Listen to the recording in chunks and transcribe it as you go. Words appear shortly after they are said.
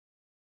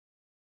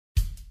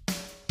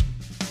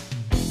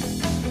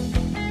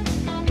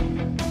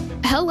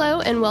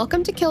Hello and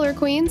welcome to Killer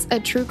Queens, a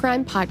true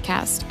crime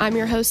podcast. I'm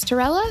your host,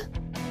 Torella.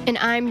 And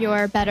I'm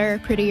your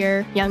better,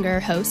 prettier, younger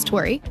host,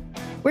 Tori.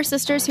 We're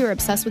sisters who are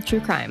obsessed with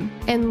true crime.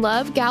 And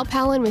love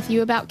gal-palin with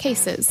you about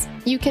cases.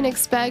 You can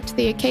expect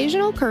the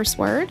occasional curse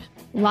word,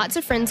 lots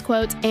of Friends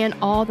quotes, and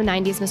all the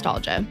 90s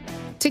nostalgia.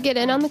 To get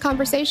in on the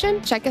conversation,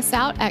 check us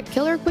out at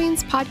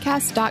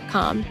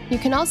killerqueenspodcast.com. You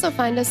can also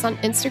find us on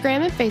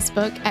Instagram and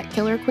Facebook at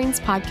Killer Queens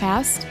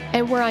Podcast,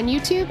 and we're on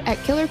YouTube at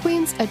Killer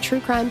Queens, a true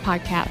crime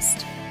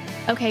podcast.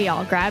 Okay,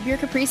 y'all, grab your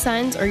Capri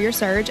Suns or your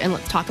Surge, and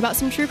let's talk about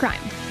some true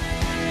crime.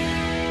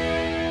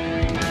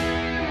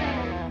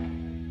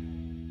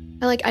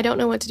 I don't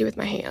know what to do with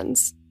my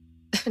hands.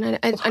 And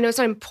I know it's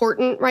not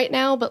important right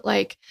now, but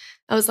I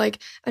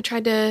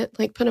tried to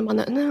put them on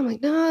and then I'm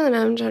like, no, and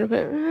I'm trying to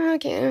put,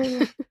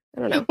 okay.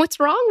 I don't know. What's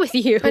wrong with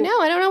you? I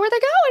know. I don't know where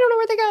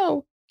they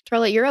go.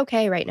 Torella, you're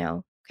okay right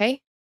now,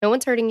 okay? No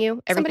one's hurting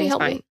you. Everything's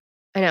fine. Me.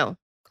 I know.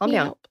 Calm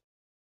down.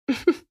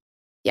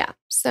 Yeah.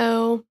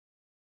 So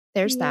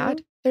there's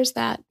that. There's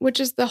that, which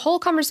is the whole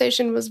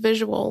conversation was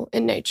visual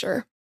in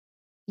nature.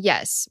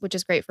 Yes, which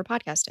is great for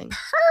podcasting.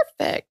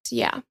 Perfect.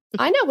 Yeah.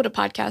 I know what a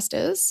podcast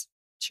is.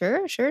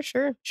 Sure. Sure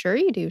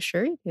you do.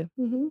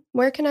 Mm-hmm.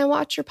 Where can I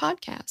watch your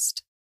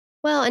podcast?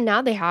 Well, and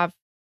now they have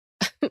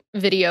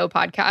video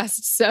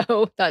podcasts.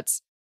 So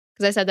that's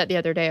because I said that the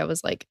other day. I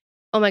was like,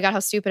 oh my God,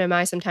 how stupid am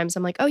I? Sometimes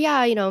I'm like, oh yeah,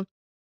 I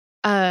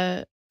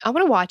want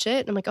to watch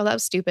it. And I'm like, oh, that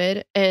was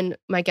stupid. And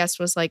my guest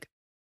was like,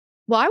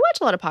 well, I watch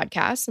a lot of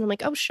podcasts. And I'm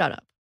like, oh, shut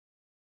up.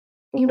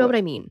 You know what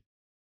I mean?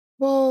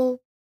 Well,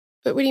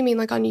 but what do you mean?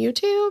 Like on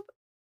YouTube?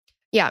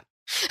 Yeah.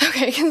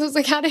 Okay. Because I was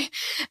like,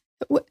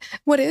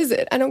 what is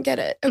it? I don't get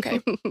it.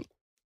 Okay.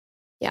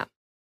 Yeah.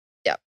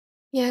 Yeah.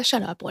 Yeah.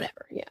 Shut up.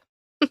 Whatever. Yeah.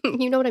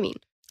 You know what I mean?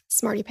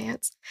 Smarty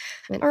pants.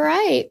 All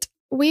right.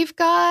 We've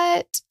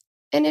got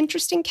an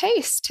interesting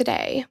case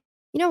today.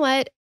 You know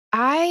what?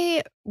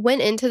 I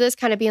went into this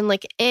kind of being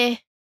like, eh.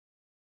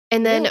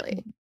 And then,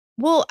 really?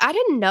 Well, I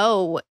didn't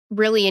know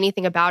really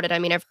anything about it. I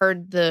mean, I've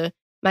heard the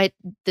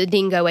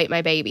dingo ate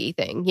my baby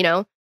thing,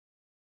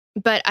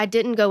 but I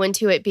didn't go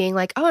into it being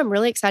like, oh, I'm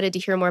really excited to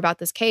hear more about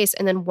this case.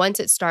 And then once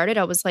it started,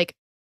 I was like,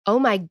 oh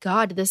my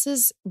God, this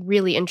is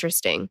really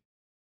interesting.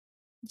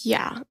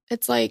 Yeah.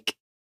 It's like,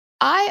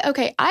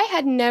 I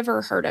had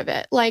never heard of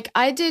it.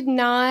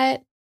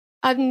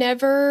 I've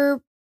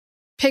never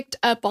picked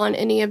up on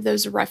any of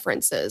those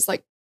references,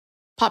 like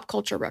pop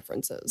culture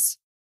references.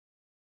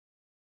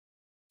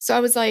 So I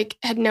was like,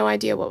 had no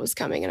idea what was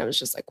coming. And I was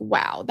just like,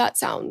 wow, that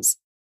sounds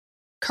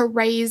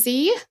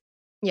crazy.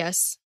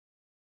 Yes.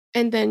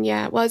 And then,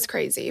 yeah, it was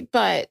crazy.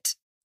 But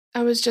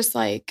I was just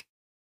like,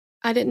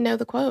 I didn't know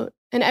the quote.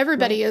 And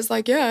everybody is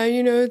like, yeah,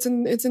 it's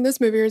in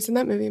this movie or it's in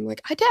that movie. I'm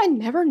like, I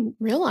never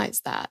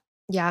realized that.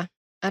 Yeah.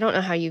 I don't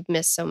know how you've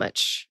missed so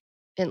much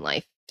in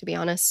life, to be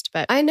honest.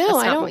 But I know.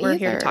 That's not what we're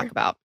here to talk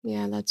about.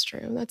 Yeah, that's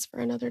true. That's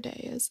for another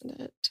day, isn't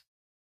it?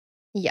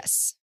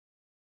 Yes.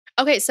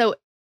 Okay, so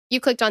you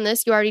clicked on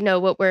this. You already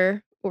know what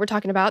we're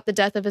talking about, the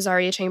death of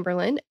Azaria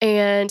Chamberlain.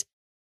 And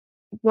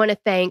want to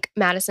thank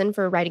Madison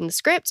for writing the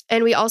script.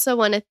 And we also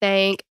want to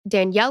thank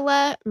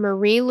Daniela,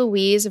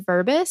 Marie-Louise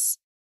Verbis,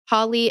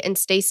 Holly, and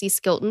Stacy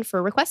Skilton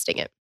for requesting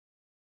it.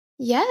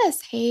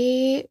 Yes.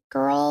 Hey,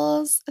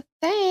 girls.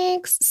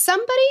 Thanks.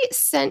 Somebody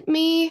sent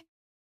me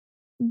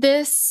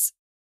this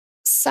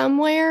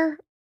somewhere.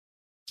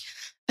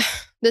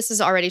 This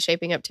is already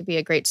shaping up to be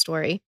a great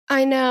story.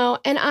 I know.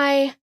 And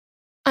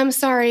I'm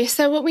sorry.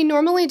 So what we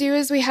normally do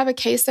is we have a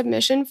case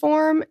submission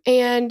form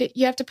and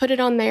you have to put it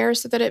on there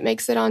so that it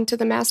makes it onto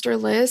the master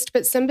list.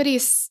 But somebody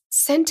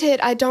sent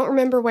it. I don't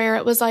remember where.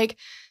 It was like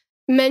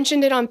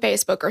mentioned it on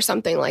Facebook or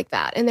something like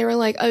that. And they were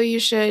like, oh, you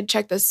should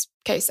check this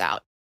case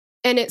out.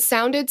 And it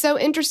sounded so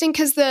interesting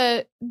because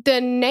the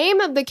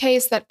name of the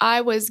case that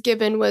I was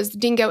given was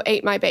Dingo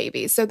Ate My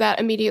Baby. So that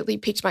immediately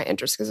piqued my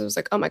interest because I was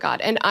like, oh my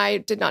God. And I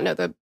did not know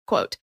the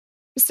quote.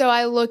 So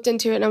I looked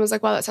into it and I was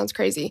like, wow, that sounds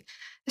crazy.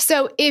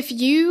 So if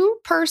you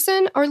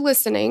person are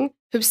listening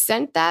who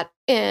sent that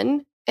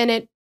in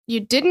and you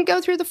didn't go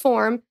through the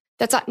form,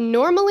 that's not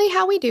normally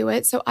how we do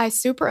it. So I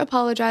super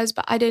apologize,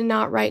 but I did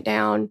not write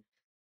down.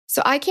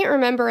 So I can't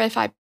remember if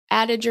I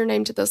added your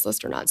name to this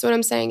list or not. So what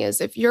I'm saying is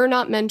if you're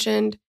not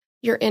mentioned,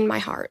 you're in my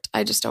heart.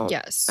 I just don't.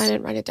 Yes. I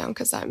didn't write it down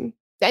because and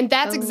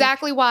that's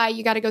exactly why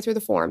you got to go through the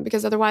form,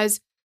 because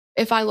otherwise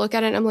if I look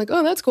at it and I'm like,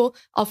 oh, that's cool,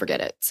 I'll forget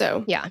it.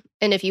 So yeah.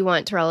 And if you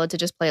want Torella to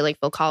just play like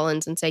Phil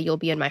Collins and say, you'll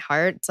be in my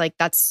heart, it's like,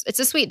 it's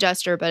a sweet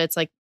gesture, but it's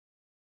like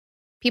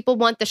people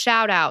want the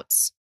shout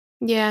outs.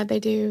 Yeah, they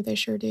do. They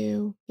sure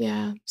do.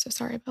 Yeah. So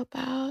sorry about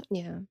that.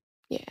 Yeah.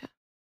 Yeah.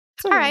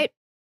 All right.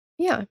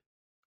 Yeah.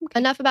 Okay.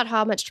 Enough about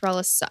how much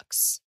Torella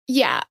sucks.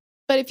 Yeah.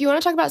 But if you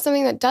want to talk about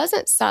something that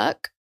doesn't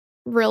suck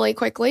really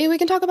quickly, we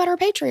can talk about our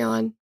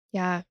Patreon.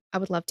 Yeah, I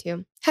would love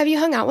to. Have you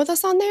hung out with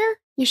us on there?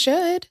 You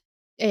should.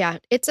 Yeah,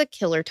 it's a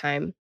killer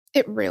time.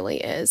 It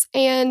really is.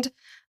 And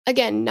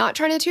again, not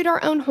trying to toot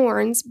our own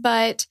horns,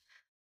 but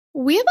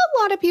we have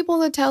a lot of people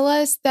that tell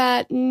us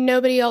that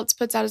nobody else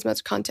puts out as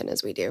much content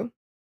as we do.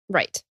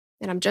 Right.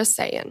 And I'm just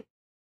saying.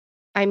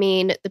 I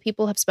mean, the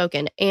people have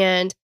spoken.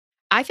 And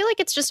I feel like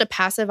it's just a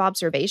passive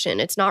observation.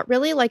 It's not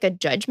really like a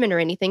judgment or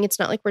anything. It's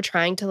not like we're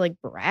trying to like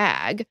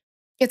brag.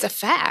 It's a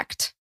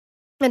fact.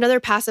 Another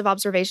passive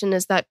observation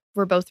is that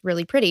we're both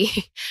really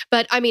pretty.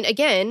 But I mean,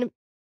 again,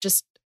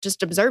 just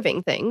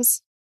observing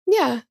things.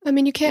 Yeah. I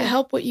mean, you can't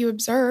help what you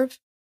observe.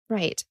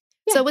 Right.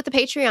 Yeah. So with the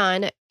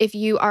Patreon, if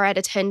you are at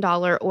a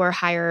 $10 or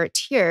higher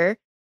tier,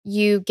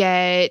 you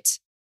get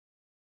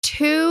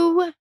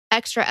 2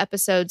 extra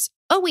episodes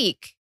a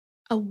week.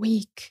 A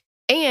week.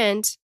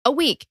 And a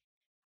week.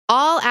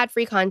 All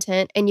ad-free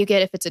content. And you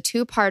get, if it's a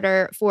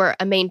 2-parter for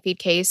a main feed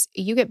case,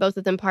 you get both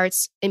of them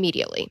parts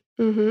immediately.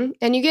 Mm-hmm.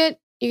 And you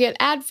get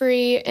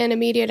ad-free and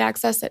immediate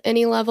access at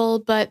any level,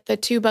 but the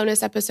 2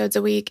 bonus episodes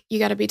a week, you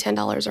got to be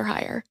 $10 or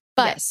higher.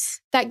 But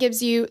that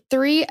gives you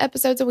 3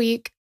 episodes a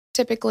week,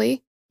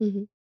 typically.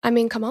 Mm-hmm. I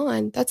mean, come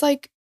on. That's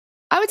like,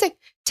 I would say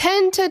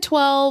 10 to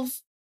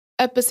 12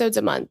 episodes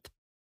a month.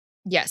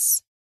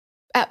 Yes.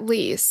 At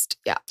least.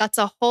 Yeah. That's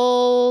a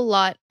whole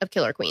lot of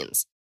Killer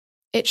Queens.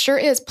 It sure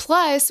is.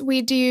 Plus,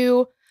 we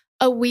do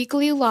a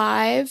weekly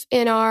live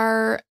in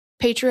our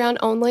Patreon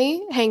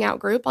only hangout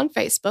group on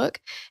Facebook.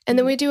 And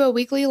then we do a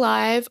weekly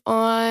live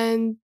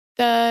on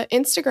the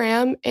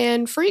Instagram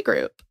and free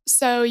group.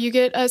 So you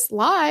get us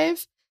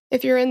live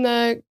if you're in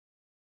the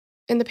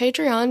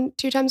Patreon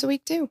 2 times a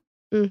week too.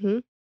 Mm-hmm.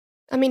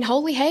 I mean,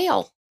 holy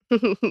hail.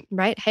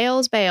 Right?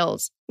 Hails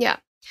bales. Yeah.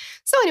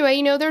 So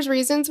anyway, there's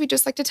reasons we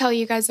just like to tell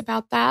you guys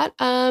about that.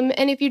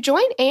 And if you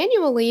join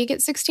annually, you get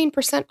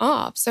 16%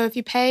 off. So if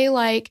you pay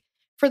like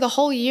for the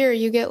whole year,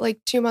 you get like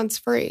 2 months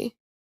free.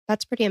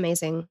 That's pretty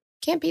amazing.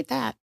 Can't beat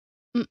that.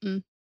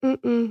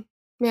 Mm-mm.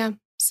 Yeah.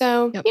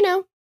 So,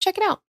 check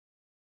it out.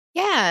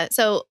 Yeah.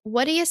 So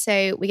what do you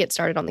say we get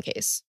started on the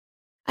case?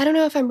 I don't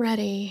know if I'm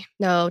ready.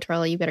 No,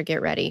 Charlie, you better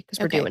get ready because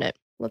we're doing it.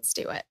 Let's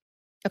do it.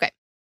 Okay.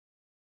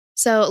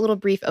 So a little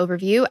brief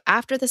overview.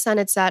 After the sun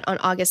had set on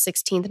August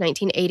 16th,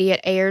 1980 at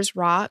Ayers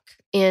Rock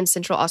in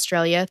Central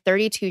Australia,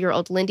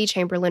 32-year-old Lindy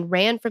Chamberlain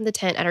ran from the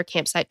tent at her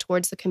campsite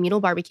towards the communal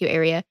barbecue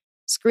area,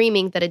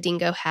 screaming that a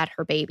dingo had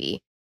her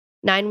baby.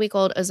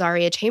 9-week-old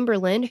Azaria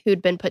Chamberlain,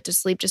 who'd been put to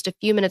sleep just a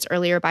few minutes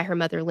earlier by her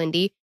mother,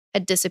 Lindy,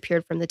 had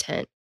disappeared from the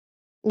tent.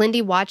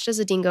 Lindy watched as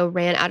a dingo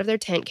ran out of their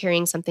tent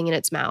carrying something in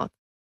its mouth.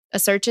 A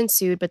search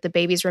ensued, but the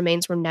baby's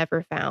remains were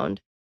never found.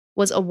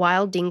 Was a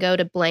wild dingo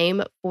to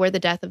blame for the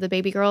death of the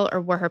baby girl, or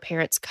were her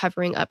parents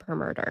covering up her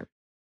murder?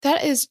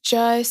 That is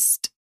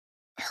just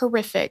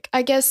horrific.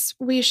 I guess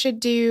we should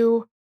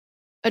do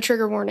a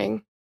trigger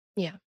warning.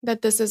 Yeah.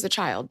 That this is a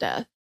child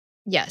death.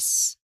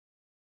 Yes.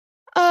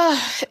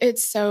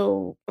 It's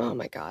so, oh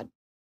my God.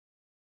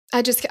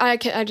 I just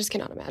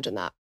cannot imagine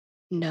that.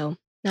 No.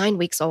 9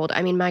 weeks old.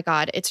 I mean, my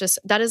God, it's just,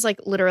 that is like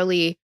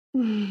literally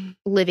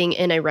living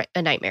in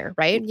a nightmare,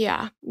 right?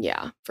 Yeah,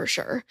 for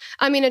sure.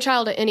 I mean, a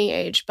child at any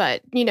age,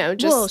 but,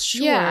 just, well,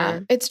 sure. Yeah,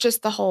 it's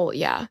just the whole,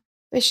 yeah.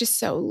 It's just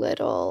so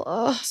little.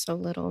 Oh, so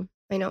little.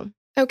 I know.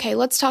 Okay,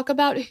 let's talk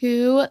about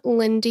who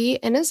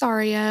Lindy and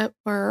Azaria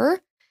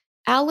were.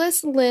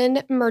 Alice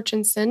Lynn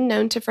Murchison,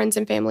 known to friends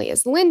and family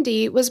as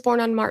Lindy, was born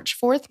on March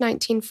 4th,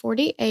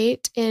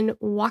 1948 in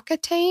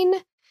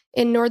Wakatane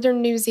in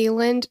northern New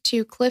Zealand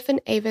to Cliff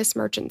and Avis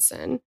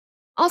Murchison.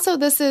 Also,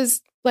 this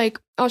is like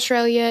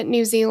Australia,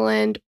 New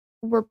Zealand.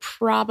 We're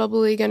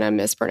probably going to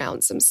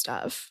mispronounce some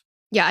stuff.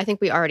 Yeah, I think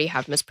we already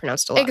have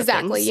mispronounced a lot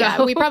Exactly, of things.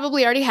 Yeah, we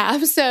probably already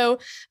have. So,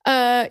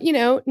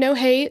 no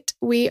hate.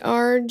 We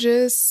are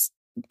just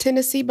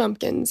Tennessee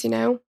bumpkins,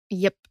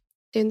 Yep.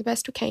 Doing the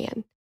best we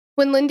can.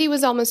 When Lindy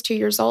was almost 2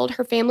 years old,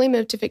 her family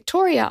moved to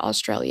Victoria,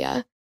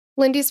 Australia.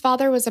 Lindy's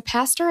father was a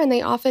pastor, and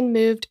they often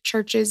moved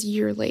churches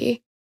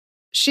yearly.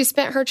 She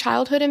spent her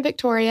childhood in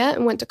Victoria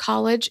and went to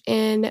college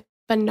in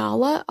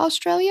Benalla,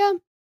 Australia.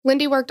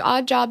 Lindy worked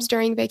odd jobs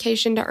during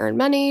vacation to earn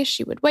money.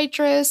 She would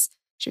waitress.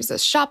 She was a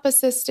shop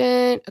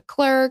assistant, a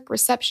clerk,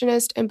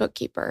 receptionist, and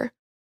bookkeeper.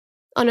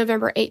 On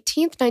November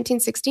 18th,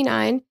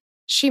 1969,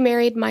 she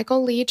married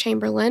Michael Lee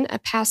Chamberlain, a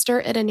pastor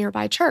at a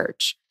nearby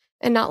church.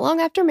 And not long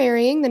after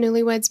marrying, the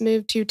newlyweds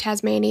moved to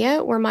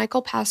Tasmania, where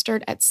Michael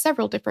pastored at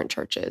several different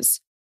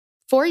churches.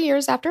 4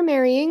 years after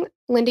marrying,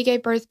 Lindy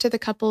gave birth to the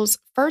couple's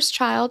first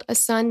child, a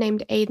son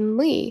named Aiden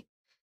Lee.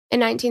 In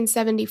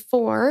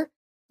 1974,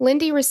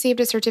 Lindy received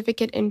a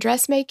certificate in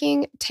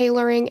dressmaking,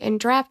 tailoring, and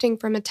drafting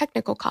from a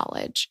technical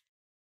college.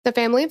 The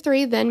family of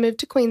 3 then moved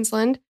to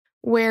Queensland,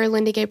 where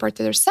Lindy gave birth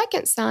to their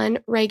second son,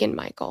 Reagan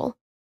Michael.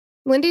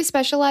 Lindy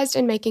specialized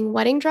in making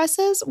wedding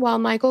dresses, while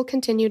Michael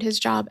continued his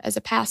job as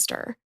a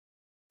pastor.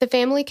 The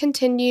family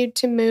continued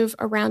to move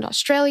around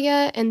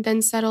Australia and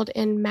then settled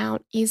in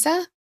Mount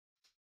Isa.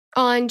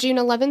 On June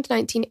 11,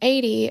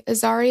 1980,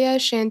 Azaria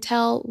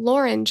Chantel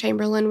Lauren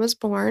Chamberlain was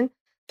born,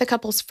 the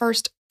couple's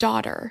first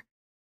daughter.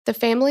 The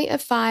family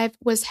of 5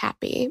 was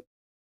happy.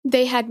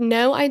 They had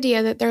no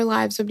idea that their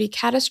lives would be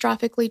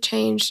catastrophically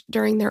changed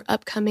during their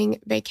upcoming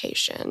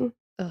vacation.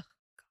 Ugh,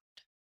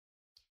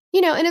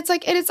 God.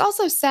 And it's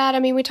also sad. I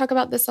mean, we talk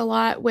about this a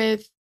lot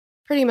with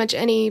pretty much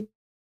any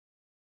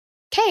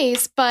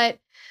case, but,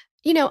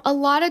 a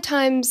lot of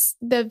times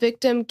the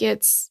victim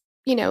gets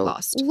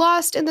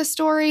lost in the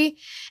story.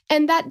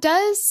 And that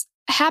does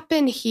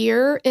happen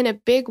here in a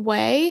big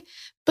way.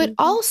 But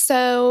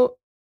also,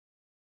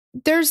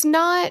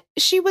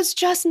 she was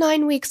just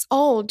 9 weeks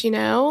old,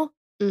 And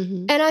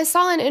I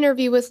saw an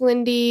interview with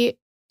Lindy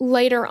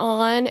later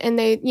on, and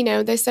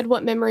they said,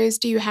 what memories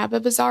do you have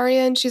of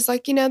Azaria? And she's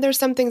like, there's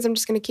some things I'm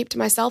just going to keep to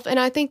myself. And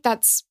I think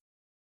that's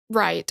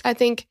right. I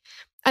think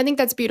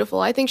that's beautiful.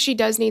 I think she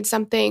does need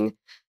something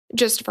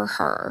just for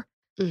her,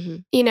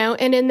 and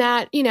in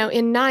that,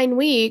 in 9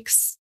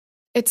 weeks,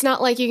 it's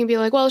not like you can be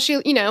like, well, she,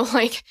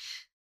 like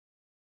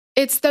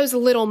it's those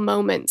little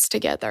moments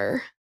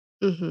together.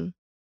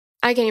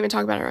 I can't even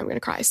talk about it or I'm going to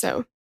cry.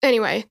 So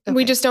anyway,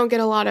 we just don't get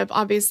a lot of,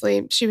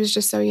 obviously, she was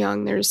just so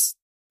young. There's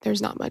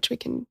not much we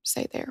can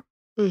say there.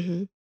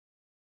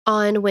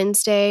 On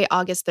Wednesday,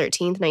 August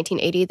 13th,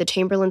 1980, the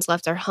Chamberlains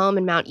left their home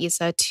in Mount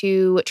Isa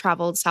to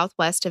travel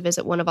southwest to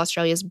visit one of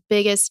Australia's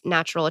biggest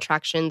natural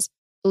attractions,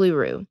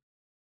 Uluru,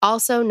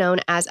 also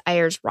known as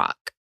Ayers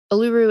Rock.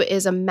 Uluru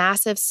is a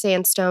massive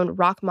sandstone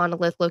rock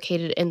monolith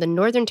located in the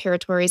Northern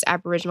Territory's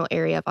Aboriginal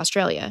area of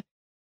Australia.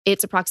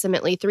 It's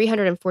approximately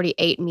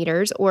 348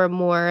 meters or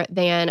more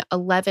than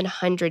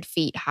 1,100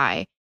 feet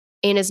high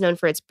and is known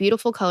for its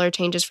beautiful color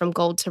changes from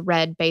gold to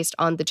red based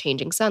on the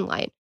changing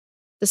sunlight.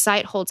 The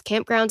site holds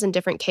campgrounds and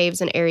different caves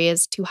and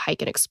areas to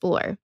hike and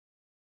explore.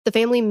 The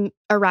family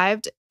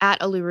arrived at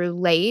Uluru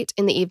late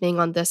in the evening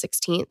on the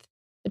 16th.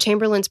 The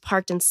Chamberlains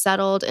parked and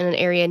settled in an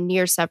area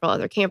near several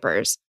other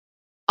campers.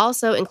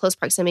 Also in close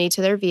proximity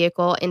to their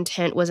vehicle and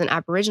tent was an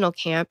Aboriginal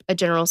camp, a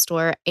general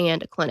store,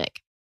 and a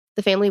clinic.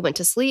 The family went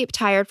to sleep,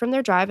 tired from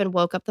their drive, and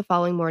woke up the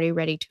following morning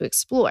ready to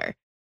explore.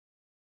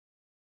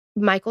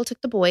 Michael took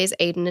the boys,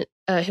 Aiden,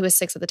 who was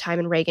 6 at the time,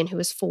 and Reagan, who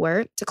was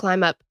 4, to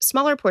climb up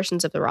smaller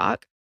portions of the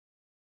rock.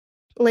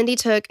 Lindy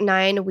took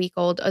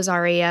 9-week-old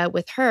Azaria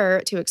with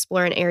her to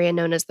explore an area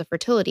known as the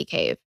Fertility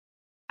Cave.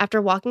 After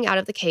walking out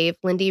of the cave,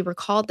 Lindy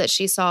recalled that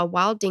she saw a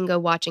wild dingo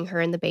watching her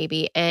and the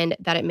baby and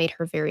that it made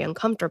her very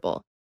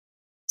uncomfortable.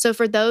 So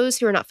for those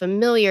who are not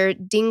familiar,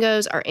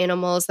 dingoes are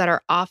animals that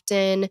are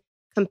often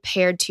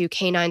compared to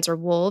canines or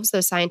wolves,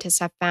 though scientists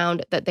have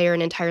found that they are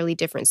an entirely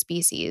different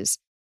species.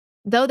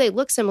 Though they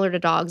look similar to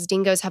dogs,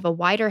 dingoes have a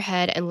wider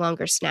head and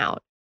longer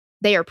snout.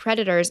 They are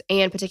predators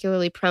and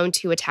particularly prone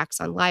to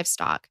attacks on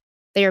livestock.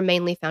 They are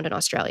mainly found in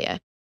Australia.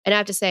 And I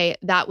have to say,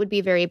 that would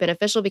be very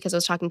beneficial because I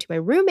was talking to my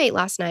roommate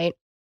last night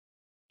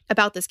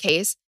about this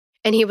case,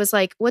 and he was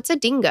like, "What's a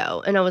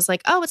dingo?" And I was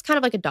like, "Oh, it's kind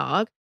of like a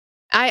dog."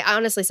 I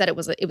honestly said it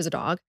was a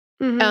dog,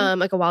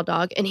 like a wild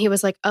dog. And he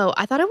was like, "Oh,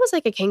 I thought it was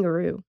like a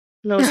kangaroo."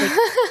 And I was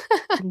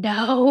like,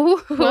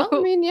 "No." Well,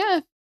 I mean,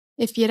 yeah,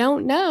 if you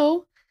don't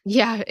know.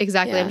 Yeah,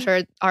 exactly. Yeah. I'm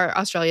sure our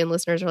Australian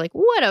listeners are like,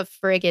 what a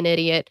friggin'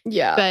 idiot.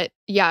 Yeah. But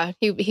yeah,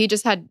 he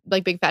just had,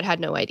 like, Big Fat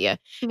had no idea.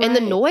 Right. And the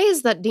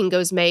noise that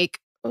dingoes make,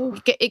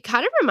 it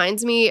kind of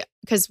reminds me,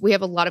 because we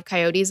have a lot of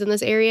coyotes in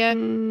this area.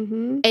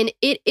 And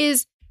it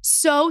is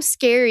so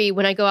scary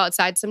when I go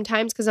outside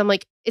sometimes, because I'm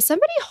like, is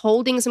somebody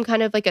holding some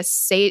kind of like a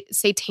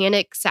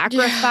satanic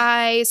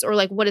sacrifice or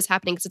like what is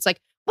happening? Because it's like,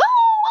 whoa,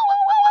 whoa, whoa,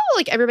 whoa, whoa.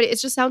 Like everybody, it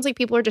just sounds like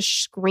people are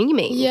just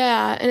screaming.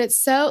 Yeah. And it's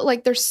so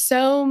like there's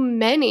so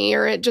many,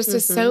 or it just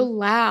is so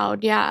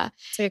loud. Yeah.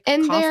 It's like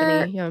a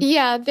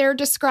cacophony. They're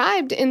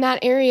described in that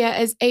area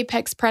as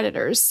apex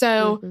predators.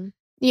 So,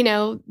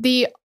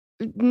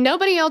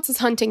 nobody else is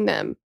hunting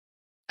them.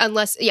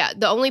 Unless,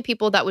 the only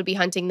people that would be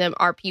hunting them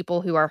are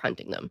people who are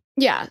hunting them.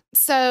 Yeah.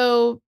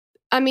 So,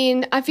 I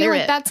mean, I feel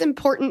like that's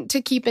important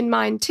to keep in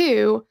mind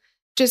too,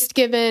 just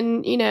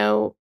given,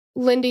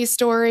 Lindy's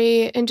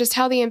story and just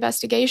how the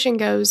investigation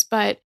goes.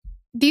 But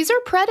these are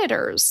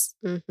predators,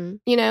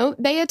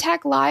 they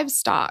attack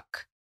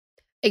livestock.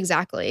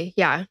 Exactly.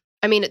 Yeah.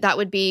 I mean, that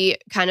would be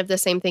kind of the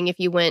same thing if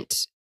you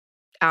went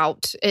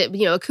out,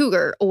 a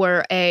cougar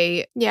or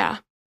a... Yeah.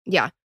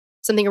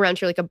 Something around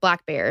here like a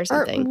black bear or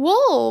something. Or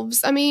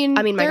wolves. I mean,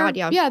 my God,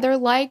 yeah. Yeah, they're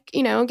like,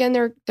 again,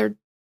 they're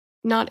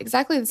not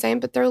exactly the same,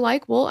 but they're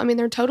like,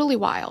 they're totally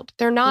wild.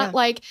 They're not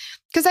like,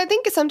 because I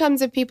think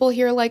sometimes if people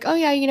hear like, oh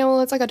yeah,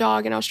 it's like a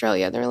dog in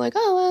Australia, they're like,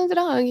 oh, well, it's a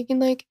dog. You can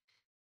like,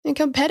 and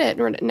come pet it.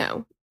 Or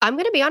no. I'm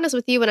going to be honest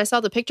with you. When I saw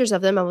the pictures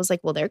of them, I was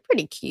like, well, they're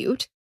pretty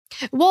cute.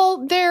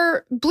 Well,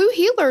 their blue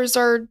heelers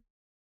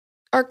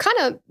are kind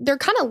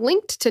of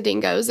linked to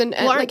dingoes and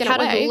like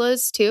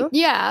catahoulas too.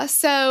 Yeah.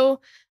 So,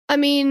 I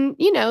mean,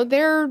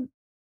 they're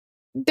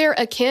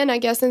akin, I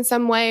guess, in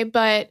some way,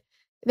 but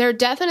they're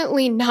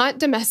definitely not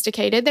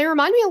domesticated. They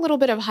remind me a little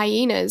bit of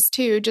hyenas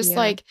too, just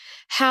like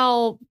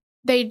how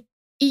they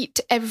eat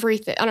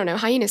everything. I don't know.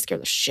 Hyenas scare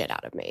the shit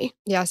out of me.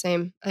 Yeah,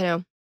 same. I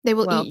know. They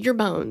will eat your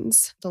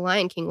bones. The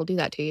Lion King will do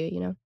that to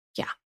you,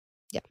 Yeah.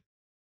 Yeah.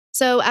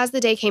 So as the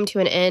day came to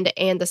an end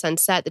and the sun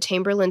set, the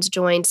Chamberlains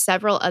joined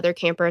several other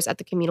campers at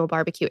the communal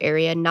barbecue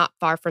area not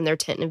far from their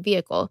tent and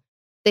vehicle.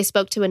 They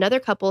spoke to another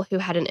couple who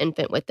had an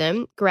infant with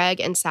them, Greg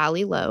and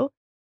Sally Lowe.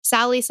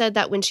 Sally said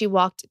that when she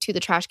walked to the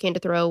trash can to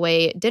throw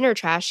away dinner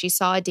trash, she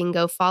saw a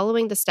dingo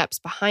following the steps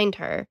behind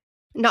her.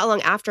 Not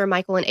long after,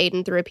 Michael and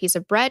Aiden threw a piece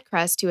of bread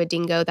crust to a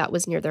dingo that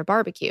was near their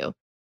barbecue.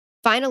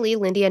 Finally,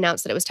 Lindy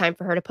announced that it was time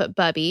for her to put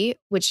Bubby,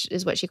 which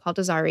is what she called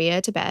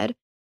Azaria, to bed.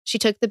 She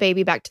took the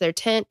baby back to their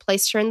tent,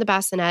 placed her in the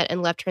bassinet,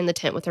 and left her in the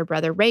tent with her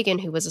brother Reagan,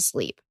 who was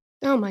asleep.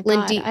 Oh my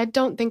God. I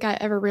don't think I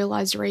ever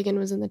realized Reagan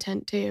was in the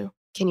tent too.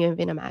 Can you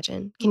even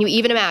imagine? Can you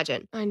even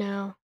imagine? I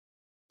know.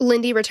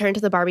 Lindy returned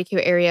to the barbecue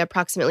area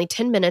approximately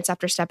 10 minutes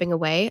after stepping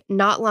away.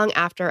 Not long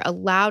after, a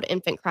loud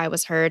infant cry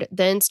was heard,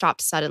 then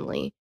stopped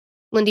suddenly.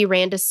 Lindy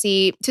ran to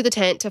the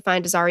tent to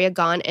find Azaria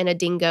gone and a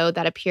dingo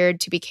that appeared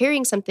to be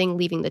carrying something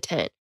leaving the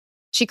tent.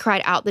 She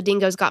cried out, "The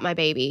dingo's got my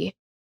baby."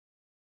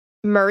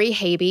 Murray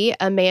Habe,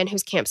 a man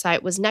whose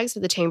campsite was next to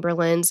the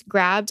Chamberlains,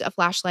 grabbed a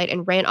flashlight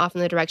and ran off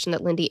in the direction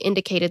that Lindy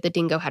indicated the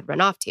dingo had run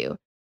off to.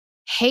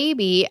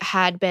 Habe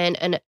had been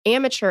an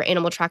amateur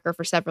animal tracker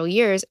for several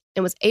years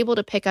and was able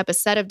to pick up a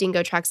set of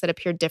dingo tracks that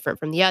appeared different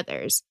from the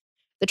others.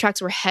 The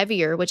tracks were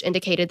heavier, which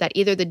indicated that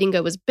either the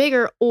dingo was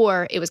bigger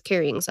or it was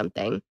carrying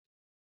something.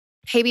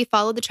 Habe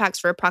followed the tracks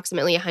for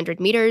approximately 100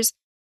 meters,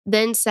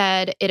 then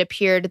said it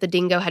appeared the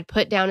dingo had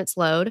put down its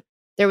load.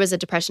 There was a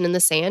depression in the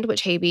sand,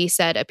 which Habe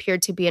said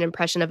appeared to be an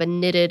impression of a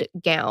knitted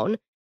gown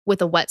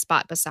with a wet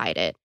spot beside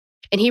it.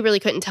 And he really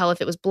couldn't tell if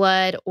it was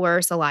blood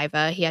or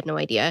saliva. He had no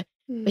idea.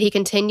 But he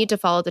continued to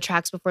follow the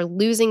tracks before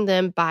losing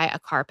them by a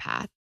car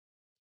path.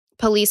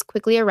 Police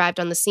quickly arrived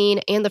on the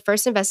scene, and the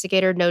first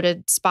investigator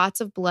noted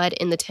spots of blood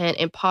in the tent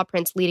and paw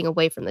prints leading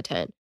away from the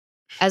tent.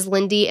 As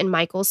Lindy and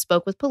Michael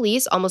spoke with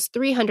police, almost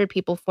 300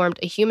 people formed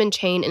a human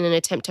chain in an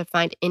attempt to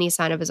find any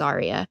sign of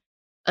Azaria.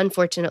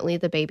 Unfortunately,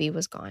 the baby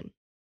was gone.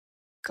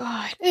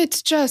 God,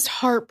 it's just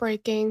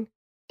heartbreaking.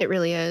 It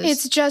really is.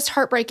 It's just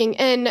heartbreaking.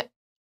 And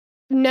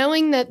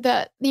knowing that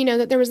that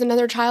there was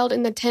another child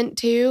in the tent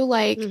too,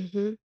 like,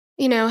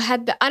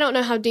 I don't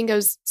know how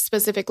dingoes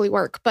specifically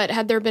work, but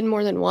had there been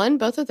more than one,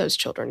 both of those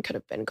children could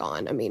have been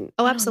gone. I mean,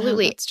 oh,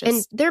 absolutely.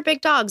 And they're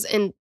big dogs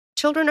and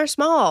children are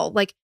small.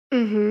 Like,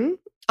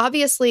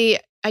 obviously,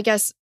 I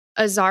guess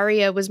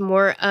Azaria was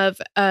more of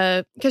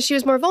because she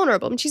was more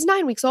vulnerable. I mean, she's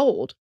 9 weeks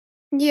old.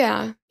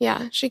 Yeah.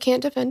 She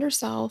can't defend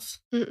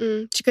herself.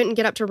 She couldn't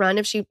get up to run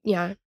if she,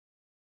 Yeah.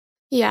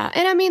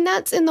 And I mean,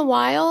 that's in the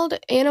wild.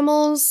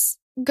 Animals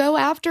go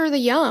after the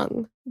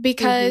young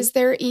because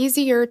they're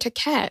easier to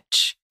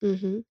catch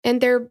and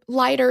they're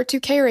lighter to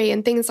carry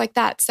and things like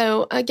that.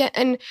 So again,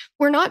 and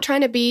we're not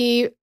trying to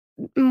be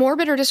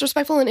morbid or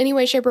disrespectful in any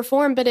way, shape, or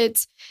form, but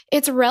it's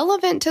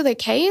relevant to the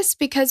case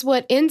because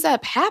what ends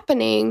up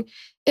happening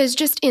is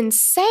just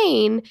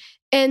insane.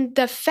 And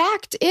the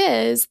fact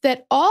is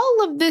that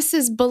all of this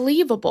is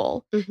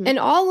believable and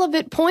all of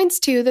it points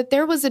to that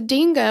there was a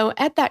dingo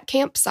at that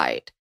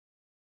campsite.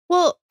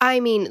 Well, I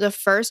mean, the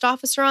first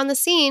officer on the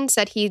scene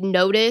said he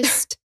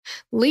noticed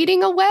tracks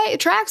leading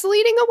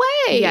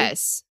away.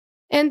 Yes.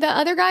 And the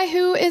other guy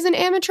who is an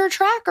amateur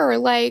tracker,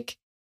 like,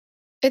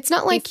 it's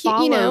not like he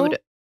followed.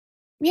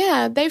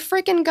 They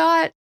freaking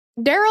got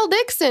Daryl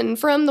Dixon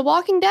from The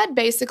Walking Dead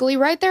basically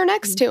right there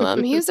next to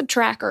him. He's a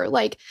tracker.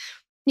 Like,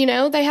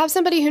 they have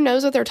somebody who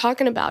knows what they're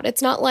talking about.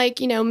 It's not like,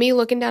 me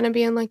looking down and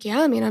being like,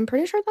 yeah, I mean, I'm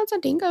pretty sure that's a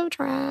dingo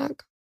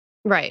track.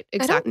 Right,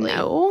 exactly. I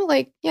don't know.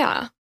 Like,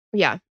 yeah.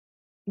 Yeah.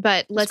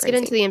 But let's get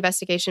into the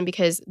investigation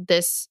because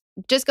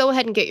just go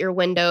ahead and get your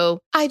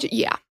window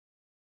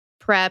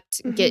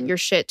prepped, get your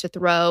shit to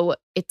throw.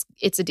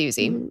 It's a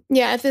doozy.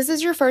 Yeah, if this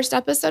is your first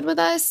episode with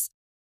us,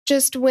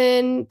 just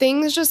when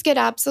things just get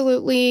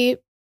absolutely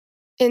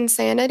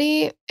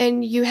insanity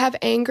and you have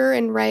anger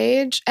and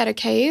rage at a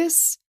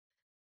case,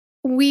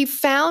 we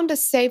found a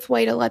safe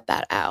way to let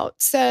that out.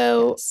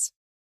 So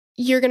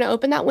you're going to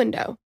open that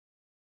window.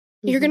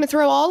 You're going to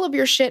throw all of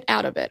your shit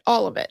out of it,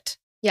 all of it.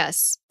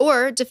 Yes.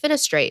 Or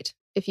defenestrate,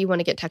 if you want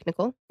to get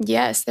technical.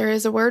 Yes, there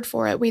is a word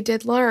for it. We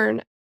did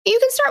learn. You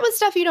can start with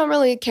stuff you don't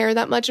really care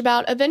that much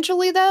about.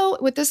 Eventually, though,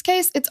 with this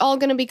case, it's all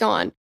going to be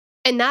gone.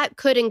 And that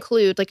could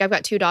include, like, I've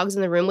got 2 dogs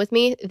in the room with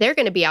me. They're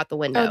going to be out the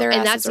window.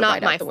 And that's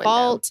not my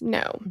fault.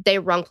 No.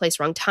 They're wrong place,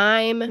 wrong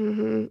time.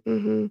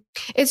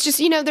 It's just,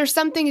 there's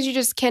some things you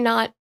just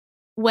cannot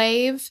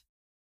waive.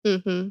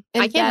 I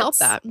can't help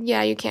that.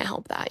 Yeah, you can't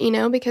help that,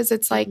 because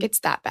it's like, it's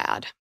that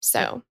bad.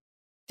 So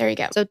there you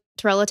go. So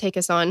Torella, take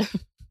us on.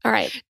 All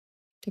right.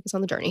 Take us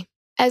on the journey.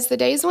 As the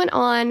days went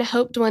on,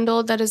 hope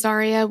dwindled that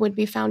Azaria would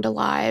be found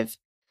alive.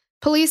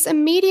 Police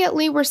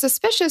immediately were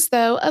suspicious,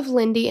 though, of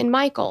Lindy and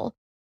Michael.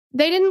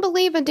 They didn't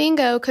believe a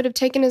dingo could have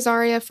taken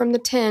Azaria from the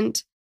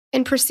tent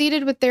and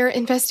proceeded with their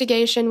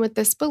investigation with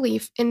this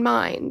belief in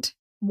mind.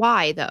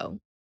 Why, though?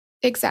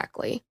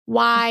 Exactly.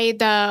 Why,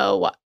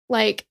 though?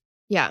 Like,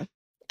 yeah.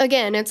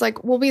 Again, it's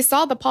like, well, we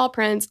saw the paw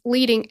prints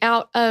leading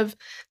out of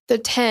the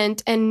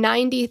tent and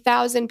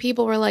 90,000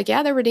 people were like,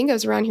 yeah, there were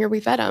dingoes around here. We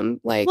fed them.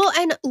 Like, well,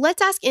 and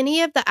let's ask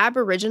any of the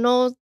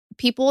Aboriginal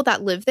people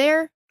that live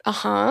there.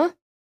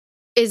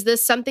 Is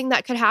this something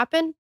that could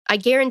happen? I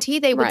guarantee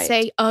they would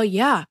say,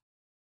 yeah.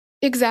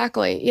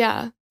 Exactly.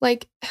 Yeah.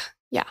 Like,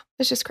 yeah,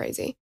 it's just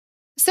crazy.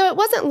 So it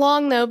wasn't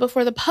long, though,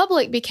 before the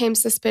public became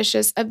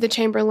suspicious of the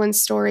Chamberlain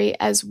story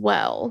as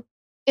well.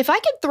 If I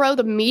could throw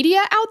the media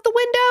out the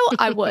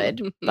window, I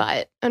would.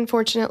 But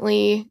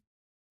unfortunately,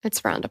 it's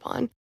frowned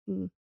upon.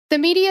 The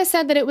media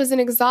said that it was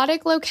an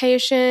exotic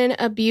location,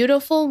 a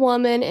beautiful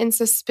woman in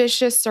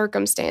suspicious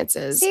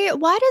circumstances. See,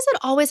 why does it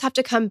always have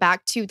to come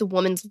back to the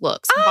woman's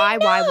looks? Why?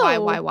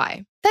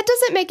 That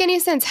doesn't make any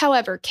sense.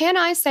 However, can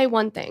I say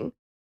one thing?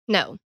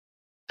 No.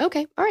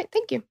 Okay. All right.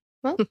 Thank you.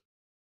 Well,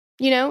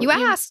 you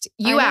asked.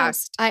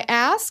 I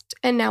asked,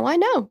 and now I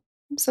know.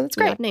 So that's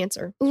great. Got an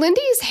answer.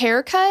 Lindy's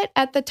haircut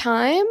at the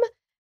time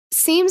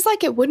seems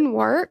like it wouldn't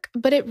work,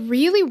 but it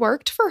really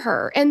worked for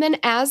her. And then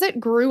as it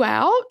grew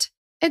out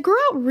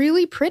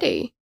really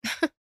pretty.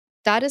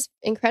 That is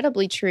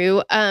incredibly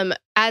true.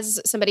 As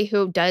somebody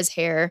who does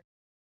hair,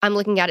 I'm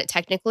looking at it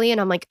technically and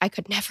I'm like, I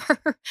could never.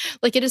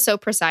 Like, it is so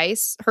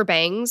precise. Her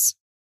bangs.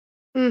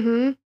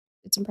 Mm-hmm.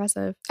 It's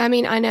impressive. I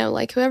mean, I know,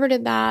 like, whoever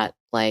did that,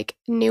 like,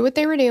 knew what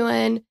they were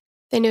doing.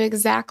 They knew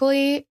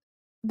exactly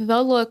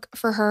the look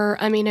for her.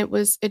 I mean,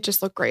 it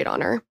just looked great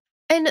on her.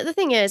 And the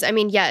thing is, I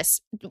mean,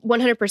 yes,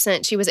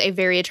 100%, she was a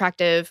very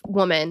attractive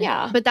woman.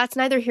 Yeah. But that's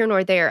neither here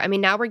nor there. I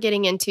mean, now we're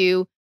getting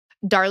into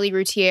Darlie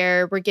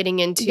Routier. We're getting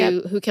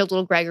into Who Killed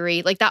Little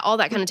Gregory, like that, all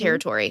that kind of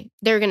territory.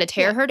 They're going to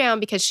tear her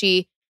down because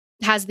she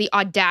has the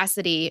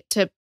audacity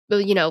to,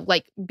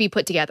 like, be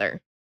put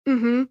together.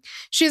 Mm-hmm.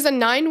 She's a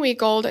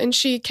 9-week-old and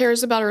she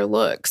cares about her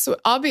looks. So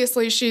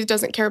obviously she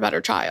doesn't care about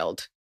her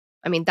child.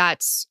 I mean,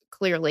 that's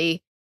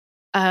clearly,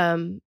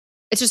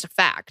 it's just a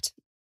fact.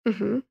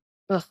 Mm-hmm.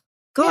 Ugh.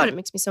 God, it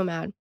makes me so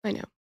mad. I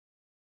know.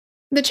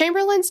 The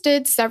Chamberlains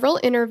did several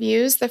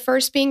interviews, the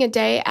first being a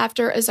day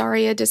after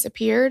Azaria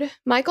disappeared.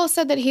 Michael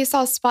said that he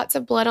saw spots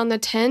of blood on the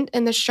tent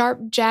and the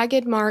sharp,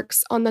 jagged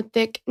marks on the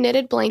thick,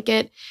 knitted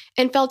blanket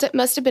and felt it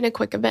must have been a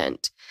quick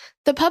event.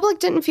 The public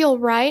didn't feel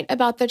right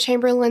about the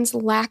Chamberlains'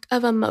 lack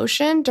of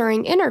emotion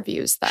during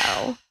interviews,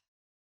 though.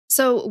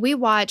 So we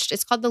watched,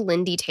 it's called the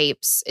Lindy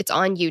Tapes. It's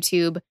on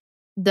YouTube.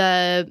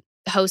 The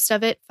host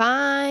of it,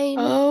 fine.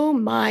 Oh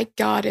my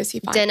God, is he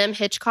fine? Denham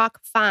Hitchcock,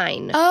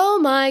 fine. Oh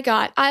my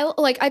God. I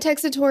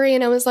texted Tori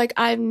and I was like,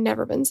 I've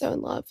never been so in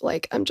love.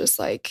 Like, I'm just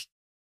like,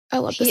 I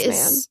love this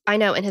man. I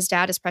know. And his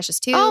dad is precious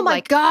too. Oh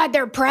my God,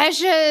 they're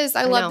precious.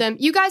 I love them.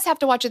 You guys have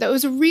to watch it though. It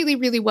was really,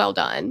 really well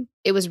done.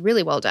 It was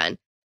really well done.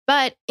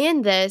 But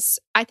in this,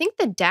 I think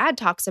the dad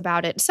talks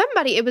about it.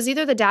 It was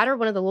either the dad or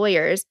one of the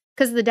lawyers,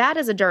 because the dad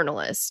is a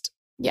journalist.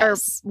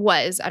 Yes. Or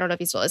was. I don't know if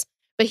he still is.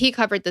 But he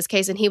covered this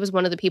case and he was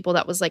one of the people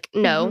that was like,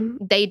 no,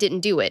 they didn't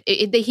do it.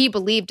 He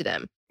believed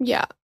them.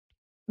 Yeah.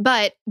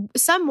 But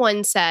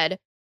someone said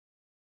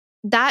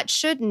that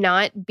should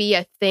not be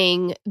a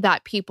thing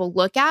that people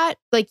look at.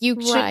 Like,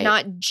 you should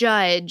not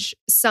judge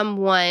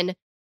someone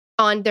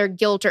on their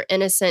guilt or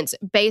innocence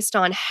based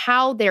on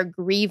how they're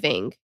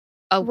grieving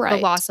the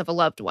loss of a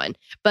loved one.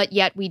 But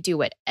yet we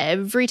do it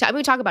every time.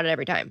 We talk about it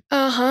every time.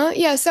 Uh-huh.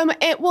 Yeah. So,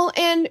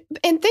 and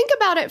think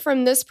about it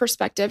from this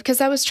perspective,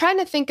 because I was trying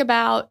to think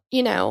about,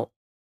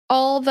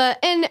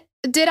 and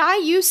did I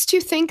used to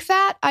think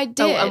that? I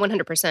did. Oh,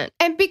 100%.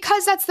 And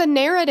because that's the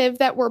narrative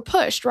that we're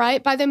pushed,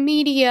 right? By the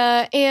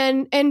media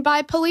and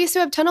by police who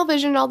have tunnel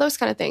vision and all those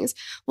kind of things.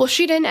 Well,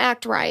 she didn't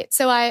act right.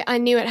 So I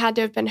knew it had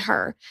to have been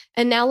her.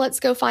 And now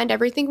let's go find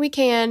everything we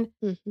can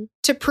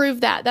to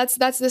prove that.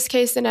 That's this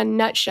case in a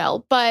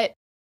nutshell. But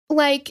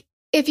like,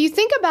 if you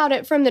think about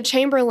it from the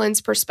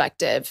Chamberlain's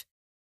perspective,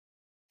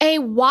 a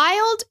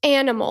wild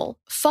animal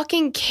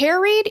fucking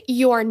carried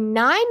your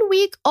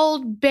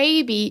 9-week-old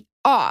baby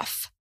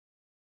off.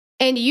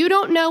 And you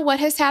don't know what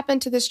has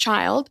happened to this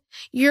child.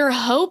 You're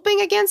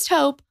hoping against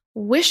hope,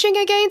 wishing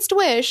against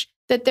wish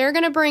that they're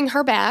going to bring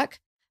her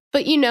back.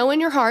 But you know in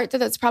your heart that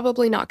that's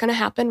probably not going to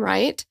happen,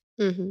 right?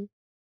 Mm-hmm.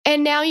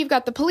 And now you've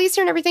got the police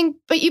here and everything,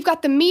 but you've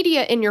got the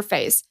media in your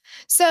face.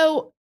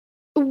 So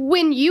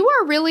when you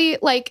are really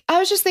like, I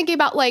was just thinking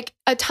about like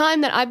a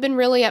time that I've been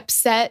really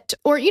upset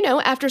or,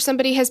 after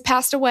somebody has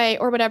passed away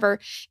or whatever,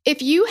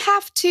 if you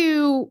have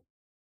to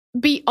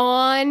be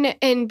on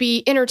and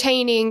be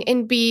entertaining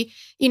and be,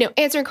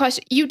 answering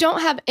questions, you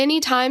don't have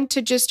any time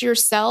to just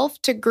yourself,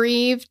 to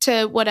grieve,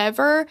 to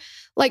whatever.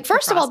 Like,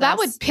 first of all, that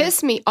would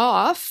piss me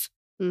off.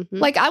 Mm-hmm.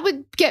 Like, I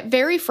would get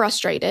very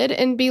frustrated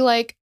and be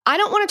like, I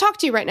don't want to talk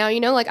to you right now,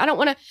 like, I don't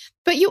want to.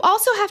 But you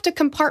also have to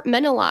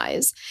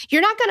compartmentalize.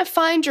 You're not going to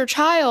find your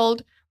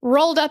child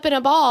rolled up in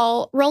a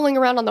ball, rolling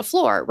around on the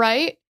floor,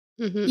 right?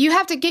 Mm-hmm. You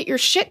have to get your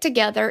shit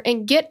together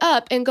and get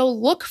up and go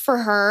look for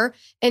her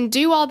and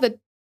do all the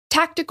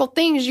tactical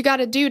things you got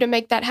to do to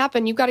make that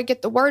happen. You've got to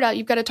get the word out.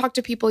 You've got to talk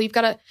to people. You've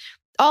got to,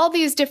 all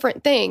these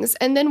different things.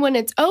 And then when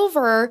it's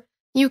over,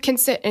 you can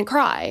sit and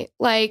cry.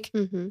 Like,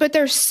 but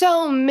there's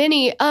so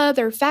many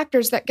other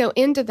factors that go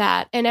into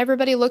that. And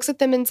everybody looks at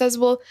them and says,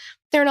 well,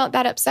 they're not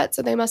that upset,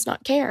 so they must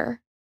not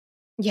care.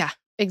 Yeah,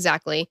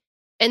 exactly.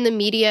 And the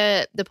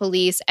media, the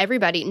police,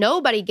 everybody,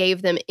 nobody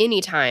gave them any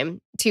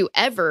time to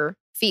ever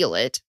feel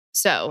it.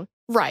 So.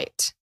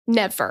 Right.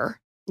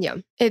 Never. Yeah.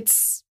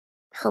 It's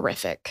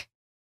horrific.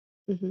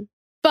 Mm-hmm.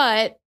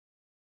 But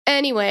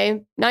anyway,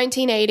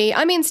 1980,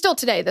 I mean, still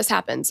today, this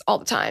happens all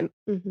the time.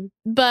 Mm-hmm.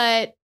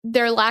 But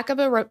their lack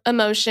of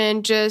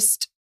emotion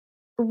just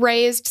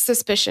raised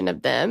suspicion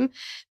of them.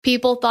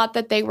 People thought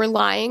that they were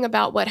lying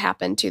about what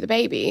happened to the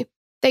baby.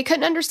 They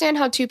couldn't understand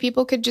how two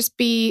people could just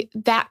be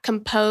that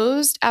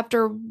composed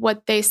after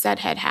what they said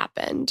had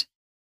happened.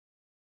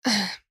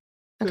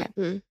 Okay.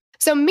 Mm-hmm.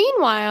 So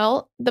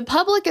meanwhile, the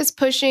public is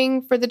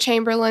pushing for the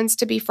Chamberlains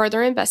to be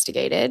further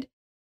investigated.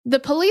 The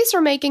police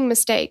are making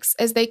mistakes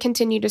as they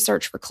continue to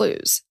search for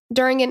clues.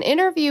 During an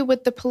interview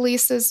with the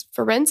police's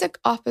forensic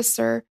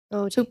officer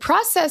who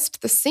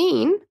processed the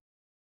scene,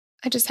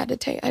 I just had to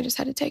take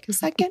a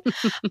second.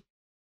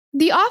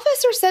 The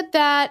officer said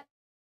that,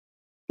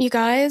 you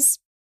guys,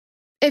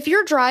 if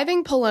you're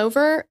driving, pull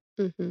over,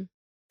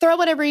 throw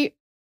whatever you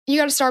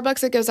got a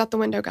Starbucks, it goes out the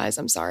window, guys.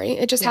 I'm sorry.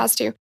 It just has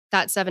to.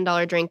 That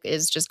 $7 drink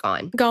is just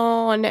gone.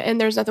 Gone, and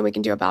there's nothing we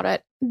can do about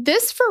it.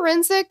 This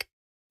forensic,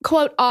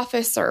 quote,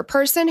 officer,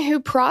 person who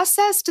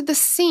processed the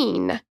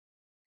scene,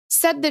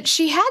 said that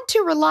she had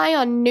to rely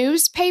on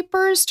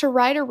newspapers to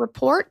write a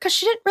report because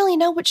she didn't really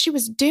know what she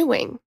was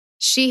doing.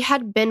 She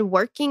had been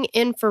working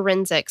in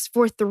forensics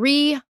for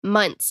 3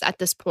 months at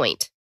this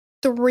point.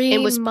 3 months.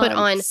 And was put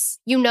on,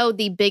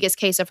 the biggest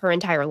case of her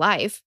entire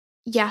life.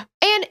 Yeah.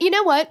 And you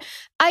know what?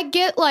 I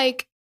get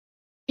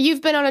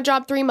you've been on a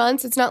job 3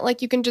 months. It's not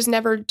like you can just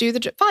never do the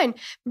job. Fine.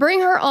 Bring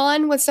her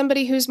on with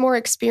somebody who's more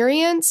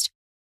experienced.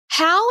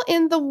 How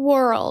in the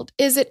world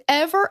is it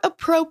ever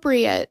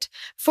appropriate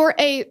for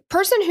a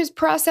person who's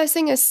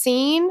processing a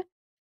scene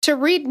to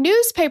read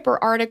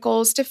newspaper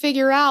articles to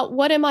figure out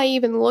what am I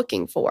even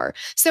looking for?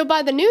 So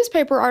by the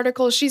newspaper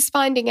articles, she's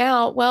finding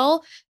out,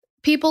 well,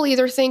 people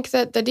either think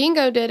that the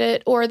dingo did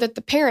it or that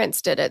the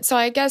parents did it. So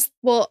I guess,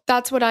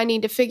 that's what I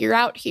need to figure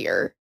out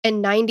here.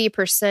 And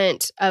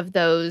 90% of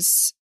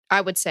those,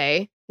 I would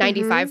say,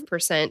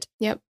 95%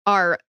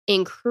 are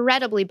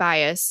incredibly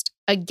biased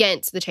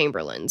against the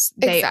Chamberlains.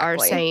 They are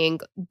saying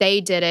they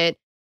did it.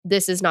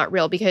 This is not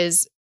real.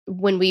 Because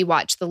when we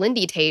watched the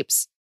Lindy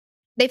tapes,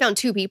 they found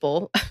 2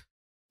 people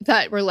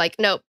that were like,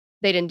 nope,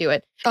 they didn't do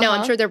it. Now,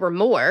 I'm sure there were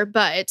more,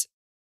 but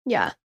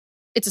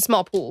it's a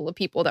small pool of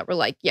people that were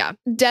like, yeah.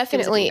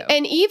 Definitely.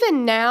 And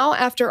even now,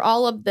 after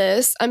all of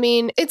this, I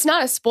mean, it's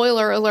not a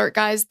spoiler alert,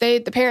 guys.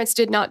 The parents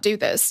did not do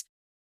this.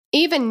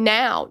 Even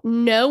now,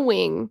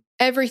 knowing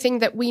everything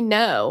that we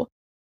know,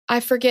 I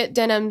forget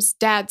Denham's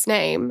dad's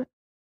name.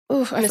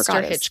 Ooh, I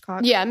forgot Mr.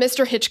 Hitchcock. Yeah,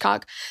 Mr.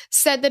 Hitchcock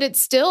said that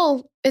it's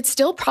still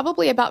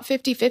probably about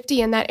 50-50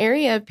 in that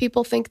area.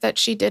 People think that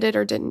she did it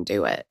or didn't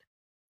do it.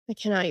 I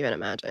cannot even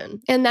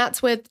imagine. And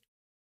that's with,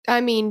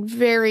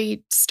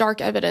 very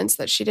stark evidence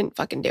that she didn't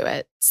fucking do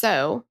it.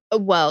 So.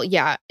 Well,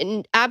 yeah.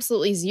 And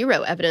absolutely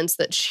zero evidence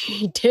that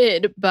she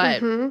did,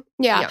 but.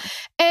 Yeah.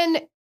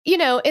 And,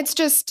 it's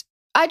just,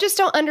 I just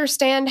don't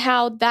understand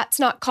how that's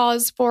not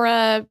cause for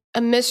a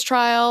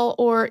mistrial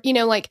or,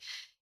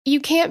 you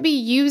can't be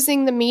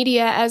using the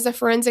media as a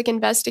forensic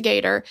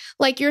investigator.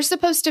 You're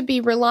supposed to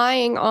be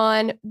relying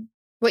on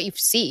what you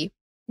see.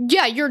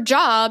 Yeah, your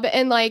job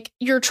and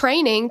your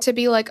training to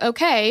be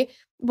okay,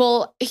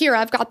 well, here,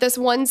 I've got this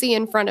onesie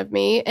in front of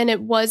me and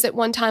it was at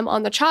one time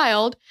on the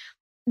child.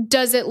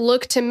 Does it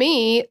look to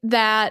me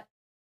that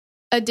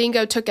a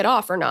dingo took it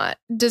off or not?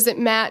 Does it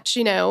match,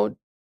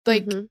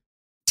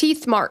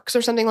 teeth marks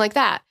or something like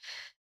that?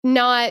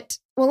 Not,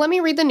 well, let me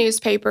read the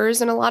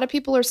newspapers. And a lot of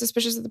people are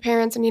suspicious of the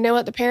parents. And you know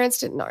what? The parents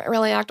didn't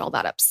really act all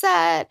that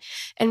upset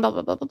and blah,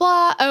 blah, blah, blah,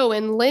 blah. Oh,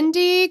 and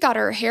Lindy got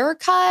her hair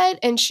cut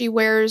and she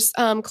wears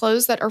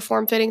clothes that are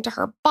form-fitting to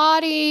her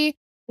body.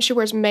 She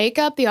wears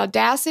makeup, the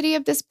audacity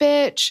of this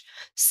bitch.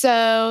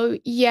 So,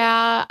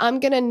 yeah,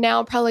 I'm going to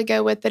now probably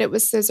go with that it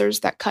was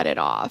scissors that cut it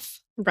off.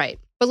 Right.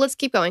 But let's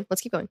keep going.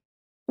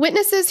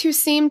 Witnesses who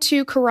seemed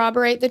to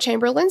corroborate the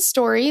Chamberlain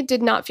story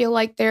did not feel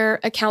like their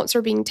accounts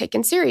were being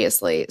taken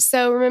seriously.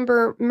 So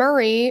remember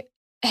Murray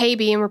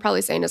Haby, and we're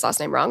probably saying his last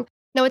name wrong.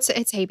 No,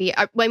 it's Haby.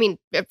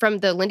 From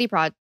the Lindy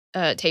Prod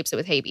tapes, it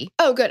was Haby.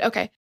 Oh, good.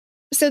 Okay.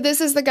 So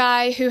this is the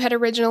guy who had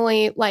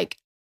originally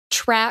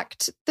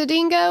tracked the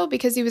dingo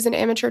because he was an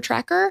amateur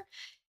tracker.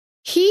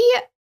 He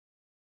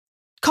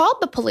called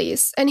the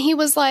police and he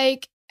was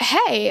like,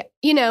 hey,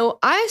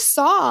 I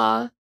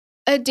saw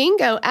a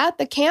dingo at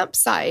the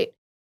campsite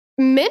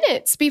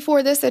minutes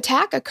before this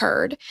attack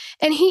occurred.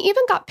 And he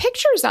even got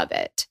pictures of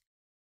it.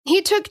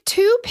 He took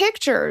 2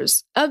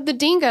 pictures of the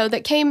dingo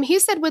that came, he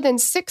said, within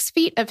 6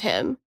 feet of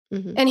him.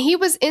 And he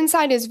was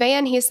inside his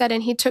van, he said,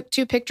 and he took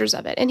 2 pictures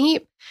of it. And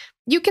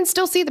you can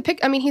still see the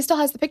pic. He still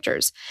has the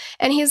pictures.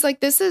 And he's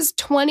like, this is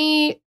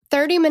 20,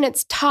 30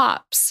 minutes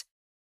tops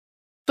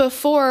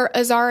before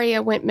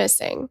Azaria went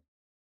missing.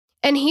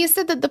 And he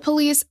said that the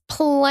police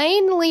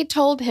plainly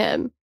told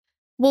him,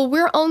 well,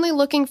 we're only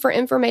looking for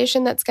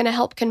information that's going to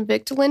help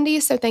convict Lindy.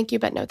 So thank you,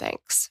 but no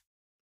thanks.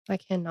 I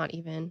cannot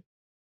even.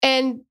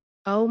 And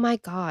oh my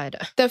God.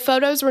 The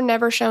photos were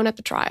never shown at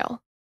the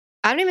trial.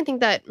 I don't even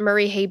think that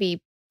Murray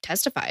Haby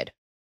testified.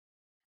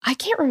 I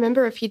can't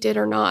remember if he did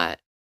or not.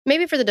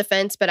 Maybe for the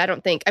defense, but I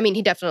don't think,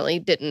 he definitely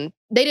didn't.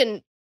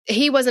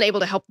 He wasn't able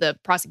to help the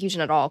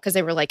prosecution at all because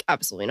they were like,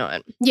 absolutely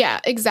not. Yeah,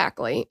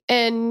 exactly.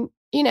 And,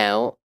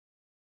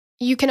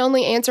 you can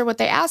only answer what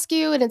they ask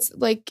you. And it's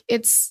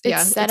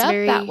set up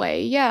that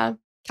way. Yeah.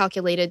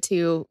 Calculated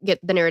to get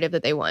the narrative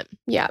that they want.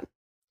 Yeah.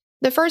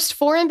 The first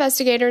 4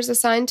 investigators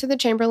assigned to the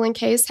Chamberlain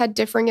case had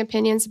differing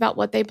opinions about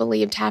what they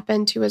believed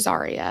happened to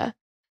Azaria.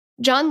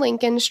 John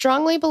Lincoln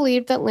strongly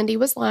believed that Lindy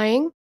was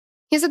lying.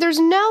 He said there's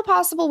no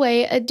possible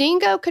way a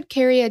dingo could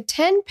carry a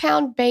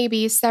 10-pound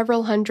baby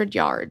several hundred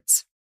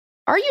yards.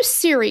 Are you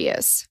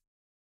serious?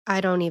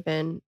 I don't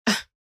even...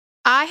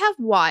 I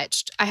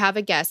have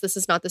a guess. This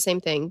is not the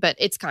same thing, but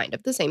it's kind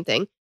of the same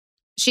thing.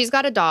 She's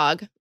got a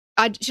dog.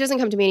 She doesn't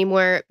come to me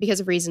anymore because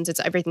of reasons.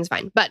 Everything's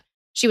fine. But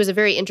she was a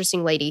very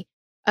interesting lady.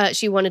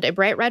 She wanted a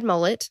bright red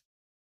mullet,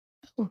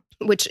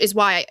 which is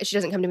why she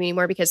doesn't come to me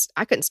anymore because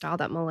I couldn't style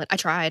that mullet. I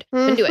tried.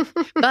 Couldn't do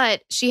it.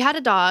 But she had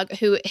a dog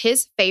who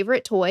his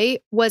favorite toy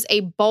was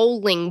a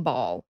bowling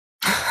ball.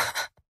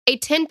 A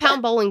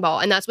 10-pound bowling ball.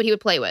 And that's what he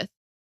would play with.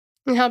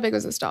 And how big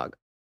was this dog?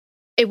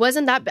 It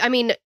wasn't that... I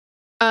mean,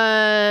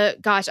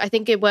 gosh, I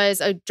think it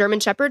was a German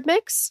Shepherd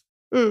mix.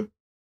 A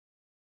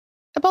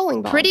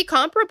bowling ball. Pretty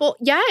comparable.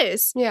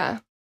 Yes. Yeah.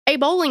 A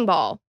bowling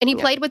ball. And he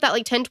played with that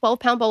like 10,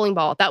 12-pound bowling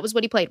ball. That was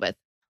what he played with.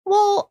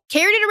 Well,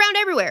 carried it around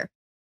everywhere.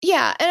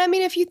 Yeah. And I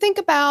mean, if you think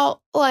about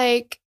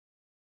like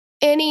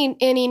any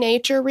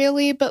nature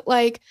really, but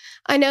like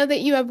I know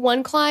that you have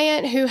one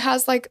client who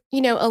has like,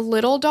 you know, a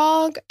little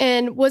dog,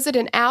 and was it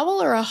an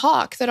owl or a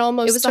hawk that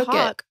almost it was took a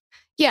hawk.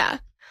 It? Yeah.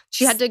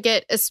 She had to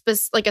get a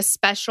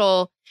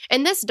special,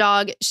 and this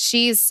dog,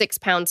 she's 6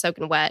 pounds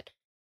soaking wet,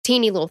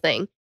 teeny little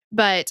thing,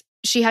 but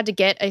she had to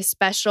get a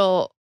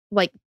special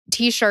like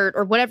t-shirt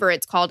or whatever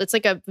it's called. It's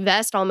like a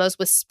vest almost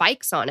with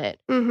spikes on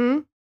it. Mm-hmm.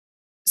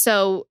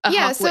 So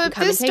so if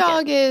this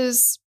dog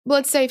is,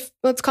 let's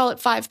call it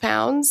 5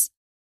 pounds,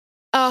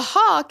 a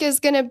hawk is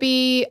going to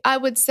be, I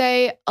would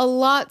say, a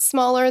lot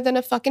smaller than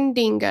a fucking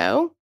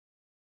dingo.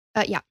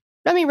 Yeah.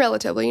 I mean,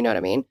 relatively, you know what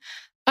I mean?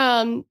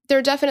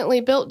 They're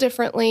definitely built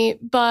differently,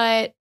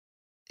 but,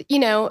 you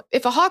know,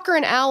 if a hawk or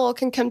an owl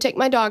can come take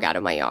my dog out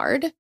of my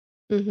yard,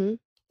 mm-hmm.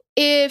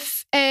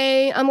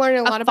 I'm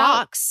learning a lot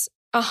about fox.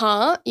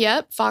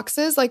 Yep.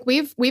 Foxes. Like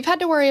we've had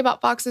to worry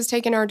about foxes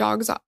taking our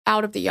dogs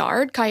out of the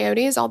yard,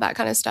 coyotes, all that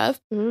kind of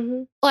stuff.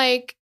 Mm-hmm.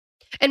 Like,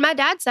 and my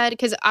dad said,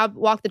 because I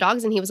walked the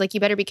dogs and he was like, you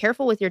better be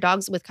careful with your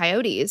dogs with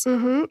coyotes.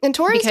 Mm-hmm. And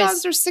Tori's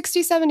dogs are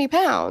 60, 70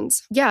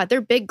 pounds. Yeah. They're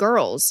big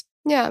girls.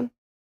 Yeah.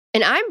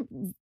 And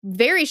I'm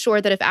very sure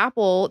that if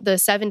Apple, the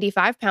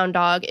 75-pound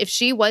dog, if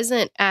she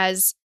wasn't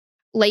as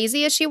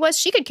lazy as she was,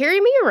 she could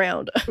carry me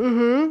around.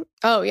 Mm-hmm.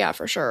 Oh, yeah,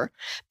 for sure.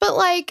 But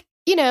like,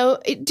 you know,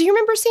 do you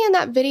remember seeing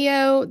that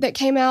video that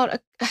came out,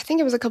 I think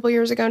it was a couple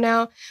years ago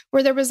now,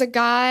 where there was a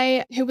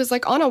guy who was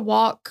like on a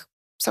walk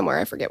somewhere,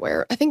 I forget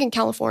where, I think in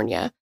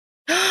California.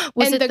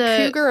 And the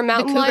cougar or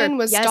mountain lion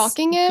was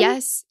stalking him?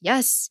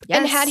 Yes.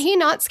 And had he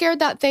not scared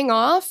that thing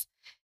off,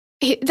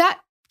 that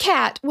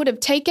cat would have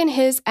taken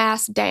his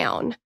ass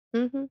down.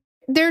 Mm-hmm.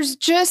 There's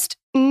just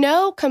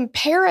no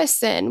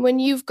comparison when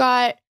you've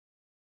got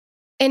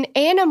an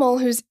animal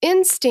whose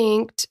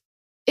instinct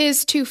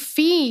is to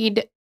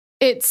feed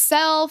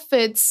itself,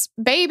 its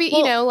baby,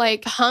 well, you know,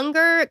 like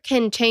hunger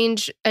can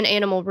change an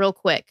animal real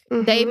quick.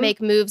 Mm-hmm. They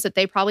make moves that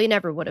they probably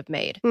never would have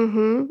made.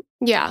 Mm-hmm.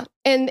 Yeah.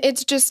 And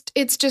it's just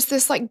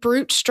this like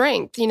brute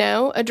strength, you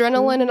know,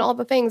 adrenaline mm-hmm. and all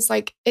the things.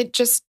 Like it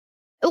just,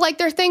 like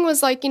their thing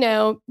was like, you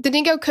know, the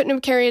dingo couldn't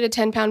have carried a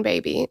 10-pound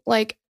baby.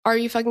 Like, are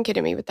you fucking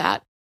kidding me with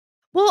that?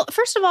 Well,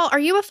 first of all, are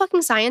you a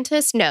fucking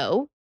scientist?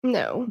 No.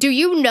 Do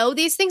you know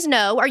these things?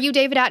 No. Are you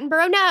David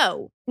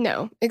Attenborough?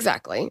 No,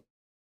 exactly.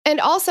 And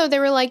also they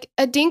were like,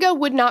 a dingo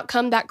would not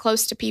come that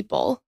close to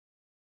people.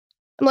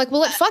 I'm like,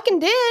 well, it fucking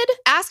did.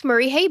 Ask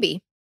Murray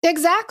Haby.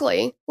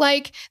 Exactly.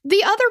 Like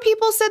the other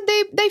people said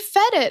they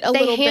fed it a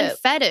little bit. They hand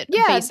fed it,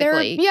 yeah,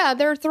 basically.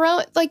 They're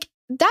throwing, like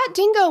that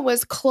dingo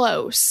was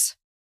close.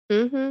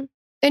 Mm-hmm.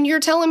 And you're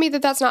telling me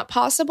that that's not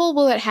possible?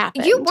 Well, it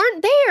happened. You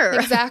weren't there.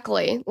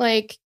 Exactly.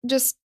 Like,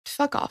 just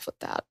fuck off with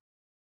that.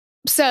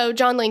 So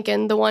John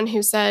Lincoln, the one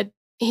who said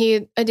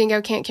a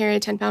dingo can't carry a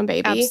 10-pound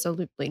baby.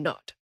 Absolutely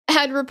not.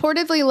 Had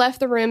reportedly left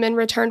the room and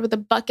returned with a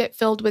bucket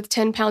filled with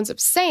 10 pounds of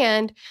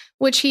sand,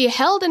 which he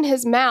held in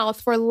his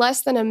mouth for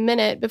less than a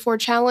minute before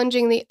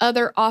challenging the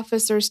other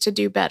officers to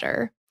do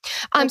better.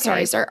 I'm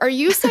sorry, sir. Are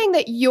you saying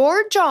that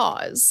your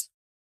jaws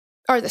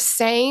are the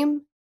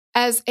same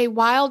as a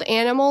wild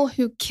animal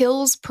who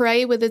kills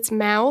prey with its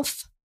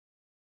mouth?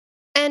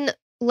 And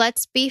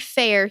let's be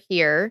fair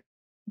here.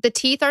 The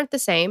teeth aren't the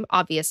same,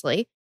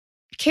 obviously.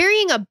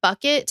 Carrying a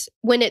bucket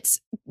when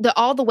it's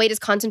all the weight is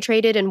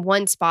concentrated in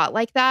one spot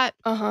like that,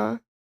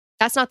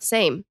 that's not the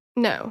same.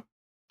 No.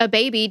 A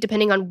baby,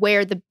 depending on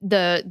where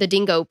the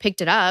dingo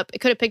picked it up, it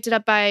could have picked it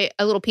up by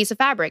a little piece of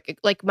fabric,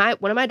 like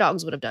one of my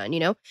dogs would have done. You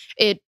know,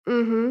 it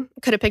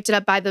could have picked it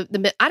up by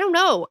the. I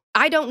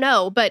don't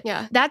know, but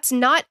yeah. that's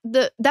not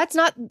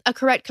a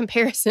correct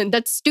comparison.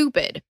 That's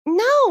stupid.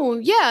 No,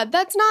 yeah,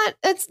 that's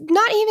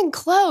not even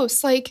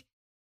close. Like,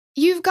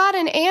 you've got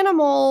an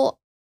animal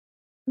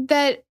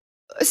that,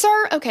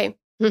 sir, okay,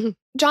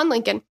 John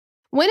Lincoln,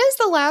 when is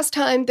the last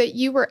time that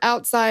you were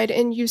outside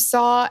and you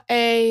saw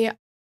a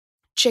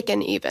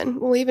chicken even?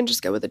 We'll even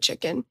just go with a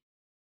chicken.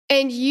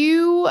 And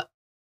you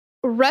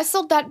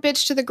wrestled that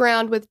bitch to the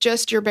ground with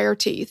just your bare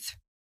teeth.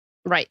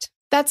 Right.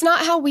 That's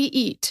not how we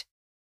eat.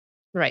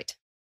 Right.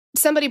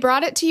 Somebody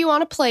brought it to you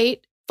on a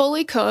plate,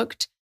 fully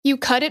cooked. You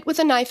cut it with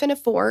a knife and a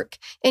fork,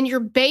 and your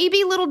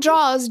baby little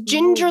jaws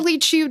gingerly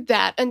chewed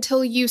that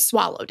until you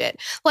swallowed it.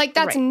 Like,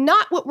 that's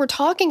not what we're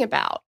talking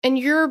about. And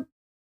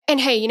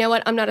hey, you know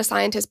what? I'm not a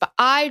scientist, but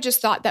I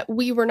just thought that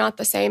we were not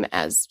the same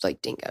as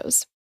like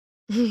dingoes.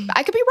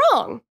 I could be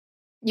wrong.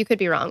 You could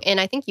be wrong. And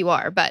I think you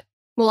are, but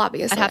well,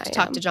 obviously I'd have to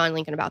talk to John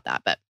Lincoln about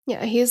that. But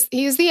yeah, he's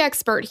the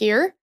expert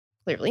here.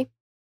 Clearly.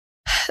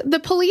 The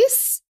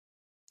police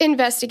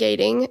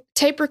investigating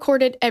tape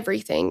recorded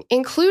everything,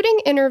 including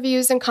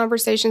interviews and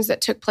conversations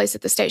that took place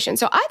at the station.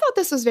 So I thought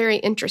this was very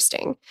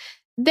interesting.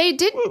 They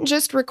didn't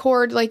just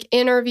record like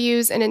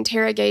interviews and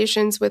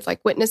interrogations with like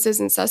witnesses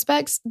and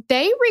suspects.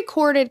 They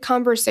recorded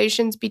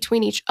conversations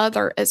between each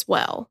other as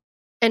well.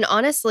 And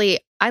honestly,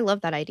 I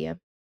love that idea.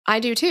 I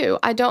do too.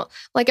 I don't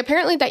like,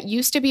 apparently that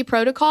used to be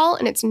protocol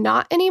and it's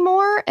not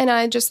anymore. And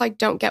I just like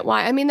don't get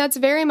why. I mean, that's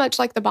very much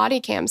like the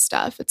body cam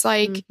stuff. It's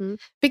like,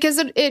 because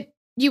it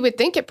you would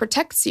think it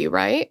protects you,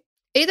 right?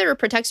 Either it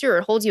protects you or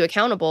it holds you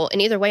accountable.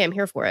 And either way, I'm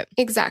here for it.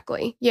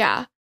 Exactly.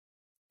 Yeah.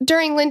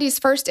 During Lindy's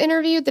first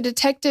interview, the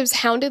detectives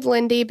hounded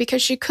Lindy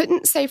because she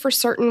couldn't say for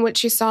certain what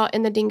she saw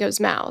in the dingo's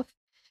mouth.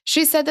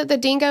 She said that the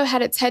dingo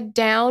had its head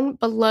down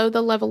below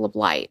the level of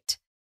light.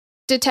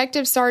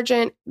 Detective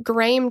Sergeant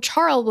Graham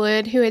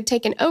Charlwood, who had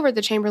taken over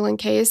the Chamberlain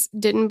case,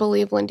 didn't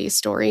believe Lindy's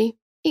story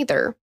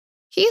either.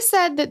 He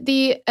said that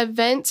the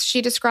events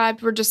she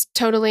described were just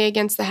totally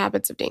against the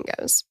habits of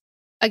dingoes.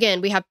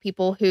 Again, we have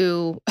people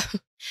who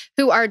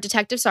are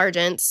detective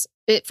sergeants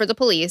for the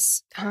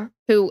police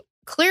who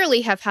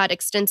clearly have had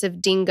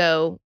extensive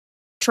dingo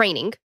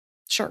training.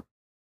 Sure.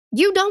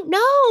 You don't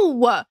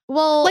know.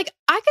 Well, like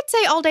I could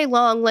say all day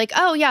long, like,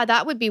 oh yeah,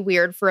 that would be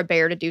weird for a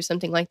bear to do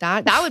something like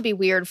that. That would be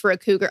weird for a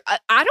cougar.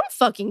 I don't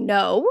fucking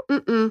know.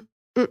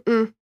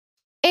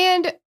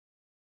 And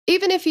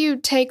even if you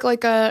take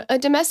like a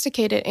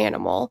domesticated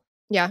animal,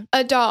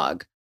 a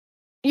dog,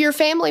 your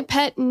family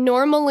pet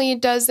normally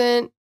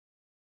doesn't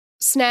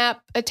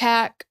snap,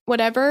 attack,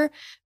 whatever,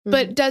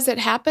 but does it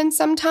happen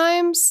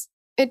sometimes?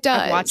 It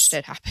does. I've watched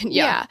it happen.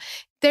 Yeah.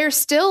 They're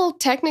still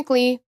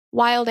technically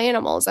wild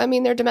animals. I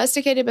mean, they're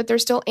domesticated, but they're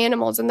still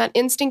animals. And that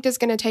instinct is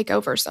going to take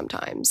over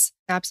sometimes.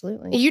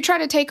 Absolutely. You try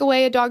to take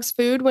away a dog's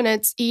food when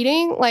it's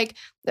eating, like,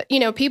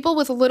 you know, people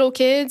with little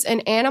kids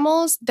and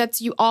animals,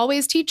 you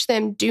always teach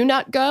them, do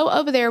not go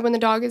over there when the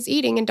dog is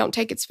eating and don't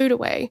take its food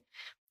away.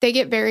 They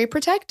get very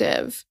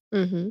protective.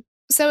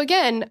 So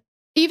again,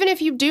 even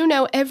if you do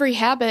know every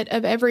habit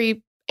of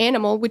every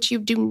animal, which you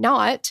do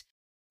not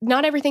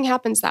everything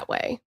happens that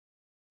way.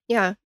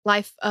 Yeah.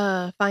 Life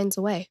finds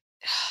a way.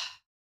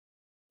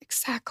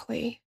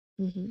 Exactly.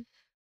 1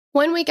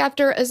 week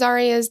after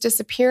Azaria's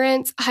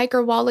disappearance,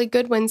 hiker Wally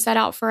Goodwin set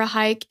out for a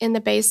hike in the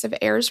base of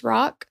Ayers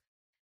Rock.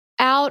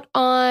 Out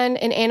on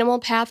an animal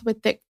path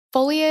with thick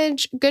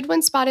foliage,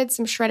 Goodwin spotted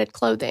some shredded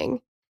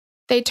clothing.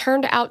 They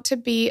turned out to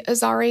be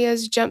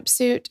Azaria's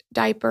jumpsuit,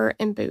 diaper,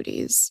 and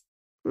booties.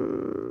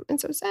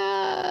 It's so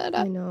sad.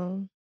 I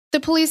know. The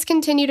police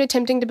continued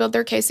attempting to build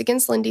their case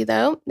against Lindy,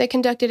 though. They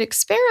conducted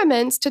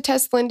experiments to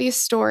test Lindy's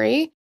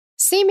story,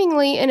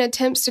 seemingly in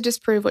attempts to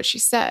disprove what she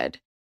said.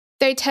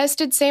 They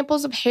tested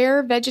samples of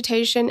hair,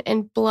 vegetation,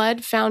 and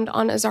blood found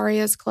on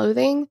Azaria's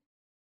clothing.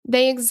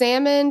 They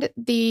examined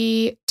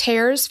the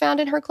tears found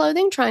in her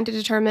clothing, trying to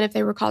determine if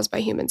they were caused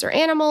by humans or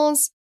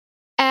animals.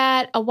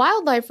 At a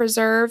wildlife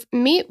reserve,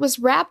 meat was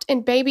wrapped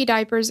in baby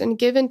diapers and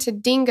given to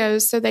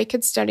dingoes so they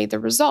could study the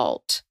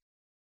result.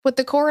 With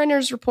the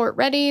coroner's report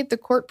ready, the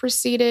court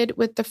proceeded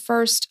with the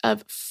first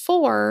of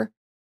 4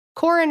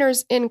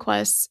 coroner's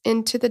inquests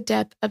into the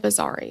death of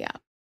Azaria.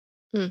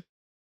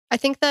 I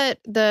think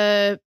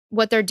that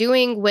what they're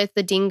doing with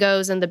the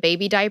dingoes and the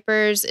baby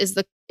diapers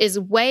is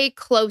way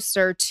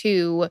closer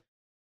to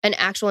an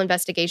actual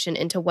investigation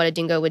into what a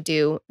dingo would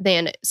do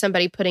than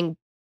somebody putting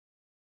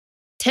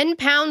 10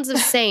 pounds of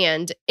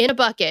sand in a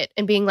bucket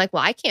and being like,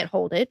 well, I can't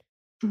hold it.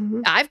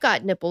 I've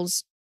got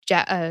nipples.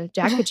 Jack,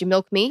 could you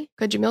milk me?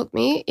 Could you milk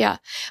me? Yeah.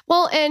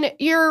 Well, and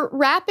you're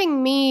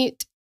wrapping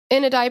meat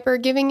in a diaper,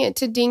 giving it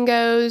to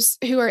dingoes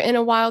who are in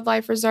a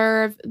wildlife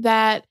reserve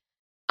that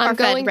I'm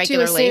going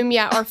to assume,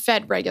 are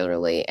fed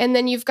regularly. And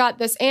then you've got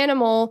this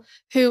animal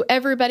who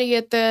everybody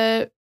at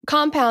the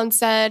compound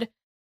said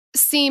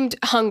seemed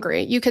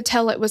hungry. You could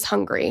tell it was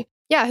hungry.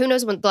 Yeah, who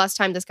knows when the last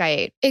time this guy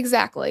ate.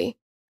 Exactly.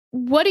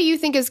 What do you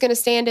think is going to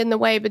stand in the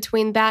way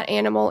between that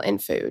animal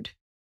and food?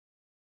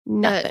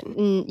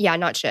 Nothing.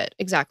 Not shit.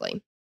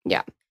 Exactly.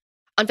 Yeah.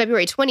 On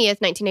February 20th,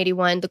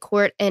 1981, the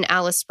court in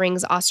Alice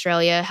Springs,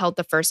 Australia, held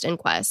the first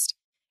inquest.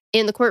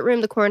 In the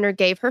courtroom, the coroner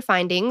gave her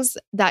findings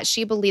that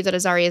she believed that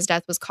Azaria's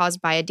death was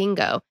caused by a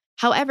dingo.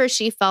 However,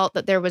 she felt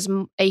that there was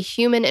a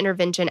human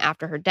intervention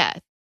after her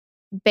death,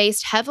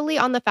 based heavily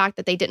on the fact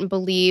that they didn't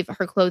believe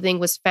her clothing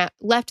was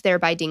left there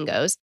by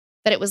dingoes,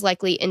 that it was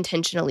likely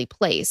intentionally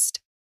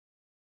placed.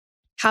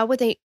 How would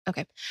they?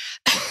 Okay.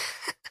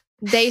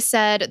 They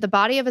said the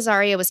body of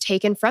Azaria was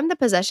taken from the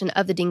possession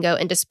of the dingo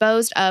and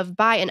disposed of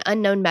by an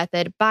unknown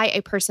method by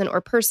a person or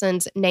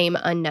persons name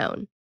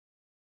unknown.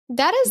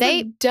 That is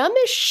the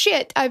dumbest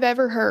shit I've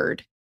ever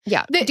heard.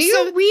 Yeah. Do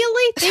you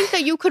really think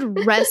that you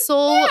could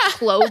wrestle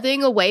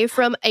clothing away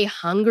from a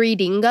hungry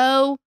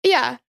dingo?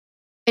 Yeah.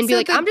 And be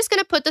like, I'm just going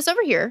to put this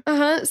over here.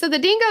 So the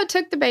dingo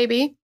took the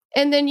baby,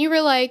 and then you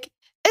were like,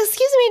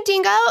 excuse me,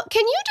 dingo,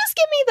 can you just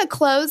give me the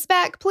clothes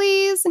back,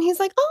 please? And he's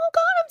like, oh,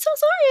 God, I'm so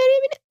sorry. I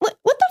didn't even...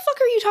 What the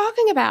fuck are you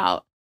talking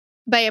about?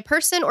 By a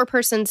person or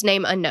person's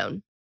name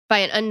unknown. By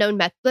an unknown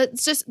method.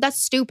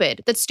 That's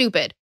stupid. That's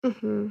stupid.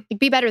 Like,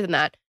 be better than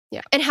that.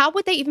 Yeah. And how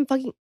would they even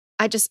fucking...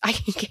 I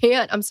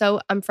can't.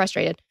 I'm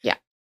frustrated. Yeah.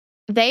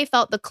 They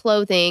felt the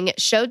clothing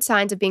showed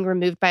signs of being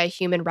removed by a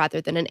human rather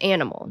than an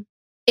animal.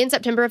 In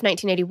September of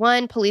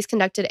 1981, police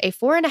conducted a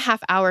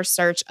 4.5-hour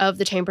search of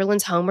the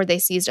Chamberlains' home where they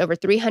seized over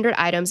 300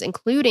 items,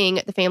 including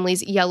the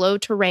family's yellow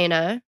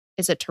Tirana.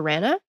 Is it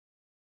Tirana?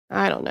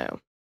 I don't know.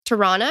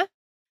 Tirana.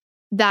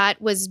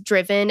 That was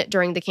driven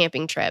during the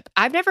camping trip.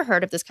 I've never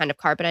heard of this kind of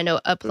car, but I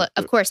know,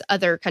 of course,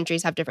 other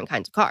countries have different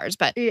kinds of cars.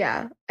 But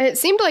yeah, it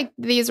seemed like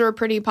these were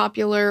pretty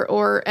popular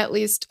or at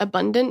least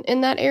abundant in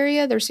that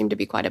area. There seemed to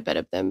be quite a bit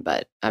of them,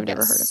 but I've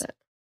never heard of it.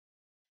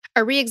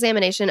 A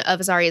re-examination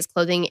of Azaria's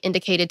clothing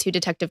indicated to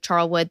Detective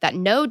Charlwood that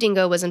no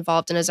dingo was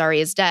involved in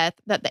Azaria's death,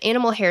 that the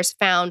animal hairs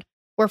found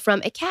were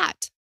from a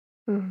cat.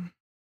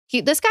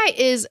 This guy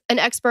is an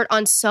expert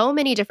on so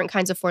many different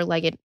kinds of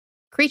four-legged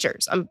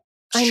creatures. I'm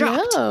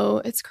shocked. I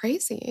know. It's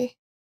crazy.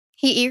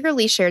 He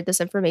eagerly shared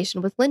this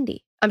information with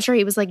Lindy. I'm sure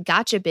he was like,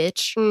 gotcha,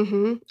 bitch.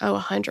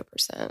 Oh,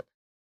 100%.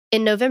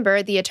 In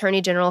November, the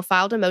Attorney General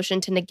filed a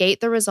motion to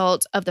negate the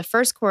results of the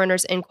first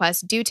coroner's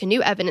inquest due to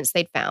new evidence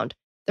they'd found,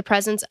 the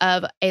presence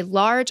of a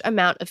large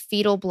amount of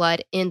fetal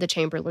blood in the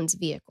Chamberlain's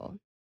vehicle.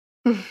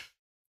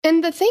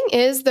 And the thing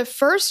is, the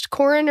first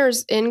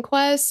coroner's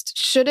inquest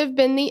should have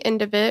been the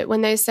end of it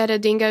when they said a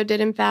dingo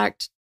did, in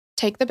fact,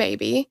 take the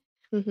baby.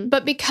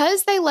 But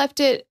because they left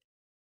it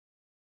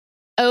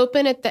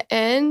open at the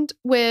end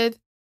with,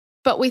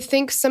 but we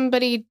think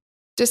somebody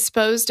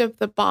disposed of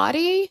the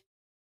body.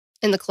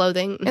 And the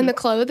clothing. And the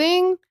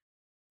clothing,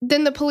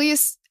 then the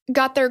police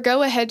got their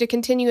go-ahead to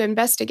continue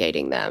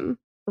investigating them.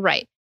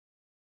 Right.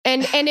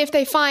 And if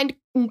they find,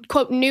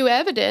 quote, new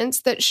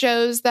evidence that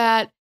shows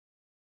that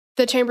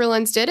the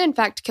Chamberlains did, in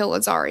fact, kill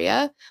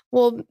Azaria,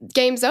 well,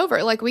 game's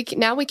over. Like, we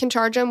can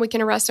charge them, we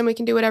can arrest them, we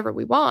can do whatever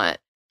we want.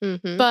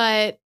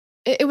 But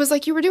it was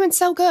like, you were doing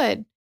so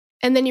good.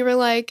 And then you were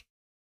like,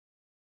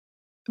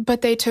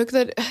 but they took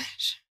the...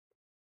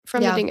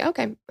 from the dingo.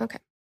 Okay.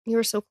 You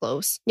were so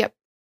close. Yep.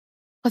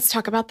 Let's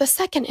talk about the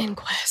second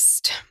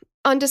inquest.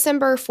 On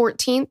December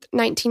 14th,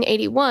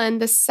 1981,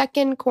 the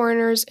second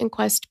coroner's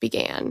inquest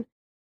began.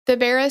 The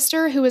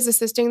barrister who was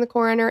assisting the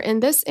coroner in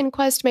this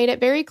inquest made it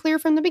very clear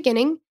from the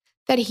beginning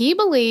that he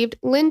believed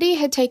Lindy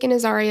had taken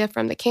Azaria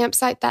from the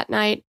campsite that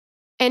night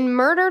and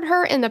murdered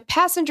her in the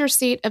passenger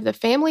seat of the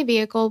family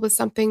vehicle with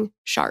something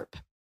sharp.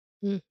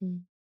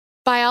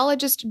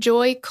 Biologist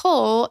Joy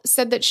Cole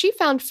said that she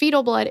found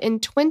fetal blood in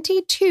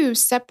 22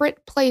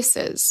 separate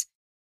places,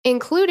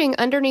 including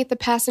underneath the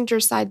passenger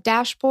side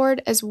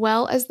dashboard as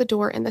well as the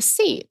door and the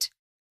seat.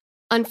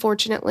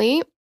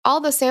 Unfortunately, all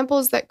the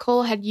samples that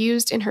Cole had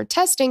used in her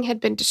testing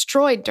had been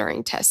destroyed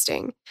during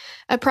testing,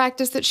 a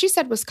practice that she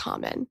said was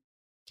common.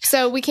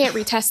 So we can't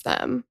retest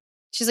them.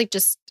 She's like,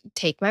 just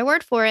take my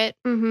word for it.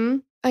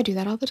 I do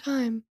that all the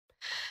time.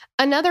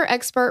 Another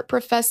expert,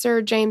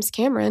 Professor James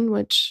Cameron,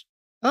 which,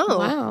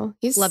 wow.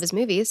 Love his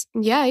movies.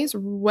 Yeah, he's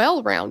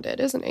well-rounded,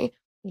 isn't he?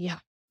 Yeah.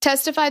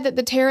 Testified that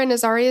the tear in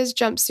Azaria's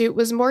jumpsuit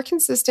was more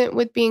consistent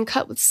with being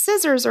cut with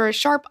scissors or a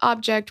sharp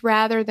object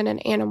rather than an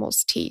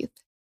animal's teeth.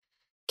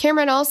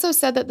 Cameron also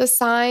said that the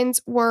signs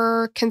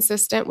were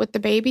consistent with the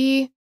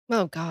baby.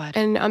 Oh, God.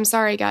 And I'm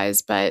sorry,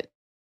 guys, but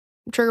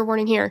trigger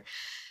warning here.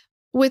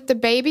 With the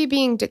baby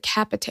being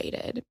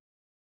decapitated.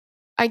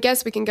 I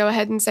guess we can go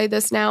ahead and say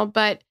this now,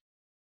 but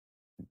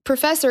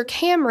Professor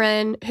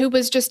Cameron, who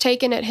was just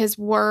taken at his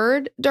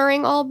word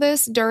during all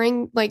this,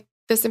 during like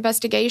this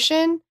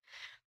investigation,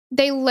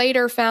 they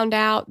later found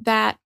out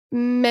that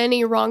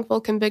many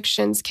wrongful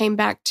convictions came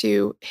back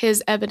to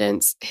his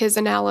evidence, his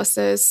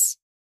analysis.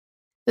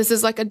 This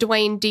is like a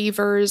Dwayne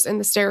Devers in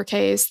The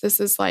Staircase. This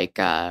is like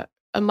a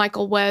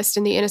Michael West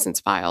in The Innocence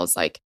Files.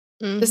 Like,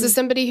 this is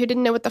somebody who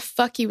didn't know what the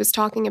fuck he was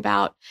talking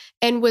about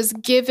and was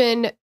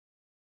given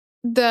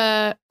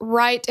the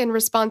right and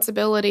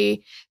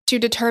responsibility to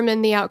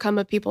determine the outcome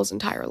of people's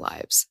entire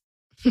lives.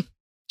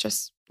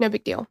 Just no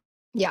big deal.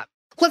 Yeah.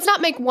 Let's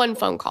not make one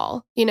phone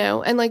call,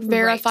 and like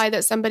verify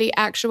that somebody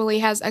actually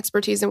has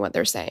expertise in what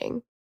they're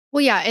saying.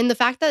 Well, yeah. And the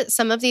fact that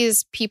some of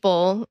these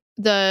people,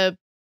 I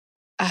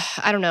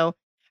don't know,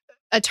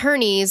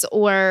 attorneys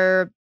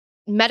or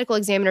medical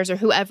examiners or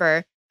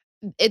whoever,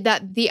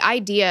 that the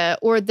idea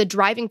or the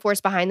driving force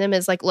behind them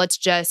is like, let's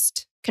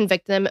just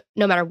convict them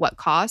no matter what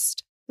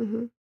cost.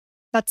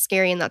 That's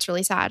scary and that's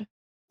really sad.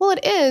 Well,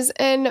 it is.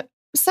 And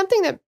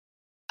something that,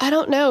 I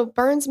don't know,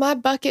 burns my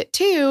bucket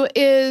too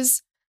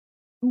is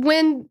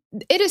when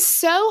it is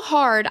so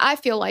hard, I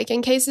feel like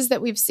in cases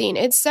that we've seen,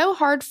 it's so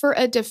hard for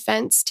a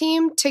defense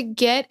team to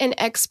get an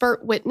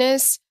expert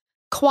witness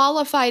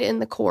qualified in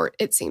the court,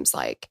 it seems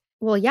like.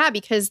 Well, yeah,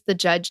 because the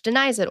judge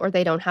denies it or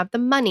they don't have the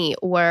money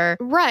or...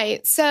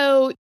 Right.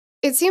 So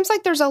it seems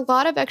like there's a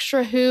lot of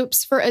extra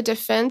hoops for a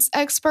defense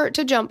expert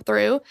to jump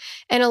through.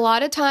 And a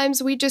lot of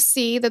times we just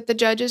see that the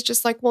judge is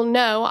just like, well,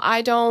 no,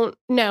 I don't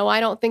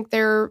think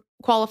they're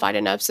qualified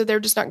enough. So they're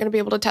just not going to be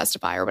able to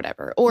testify or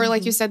whatever. Or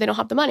like you said, they don't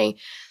have the money.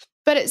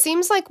 But it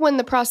seems like when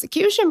the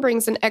prosecution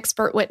brings an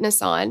expert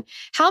witness on,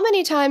 how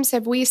many times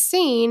have we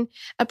seen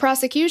a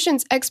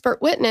prosecution's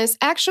expert witness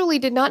actually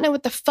did not know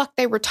what the fuck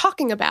they were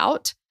talking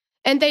about,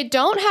 and they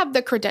don't have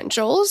the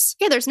credentials?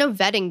 Yeah, there's no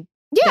vetting.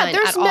 Yeah,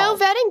 there's no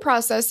vetting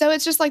process. So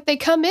it's just like they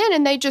come in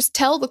and they just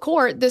tell the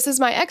court, this is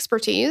my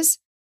expertise.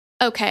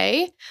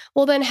 Okay,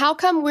 well then how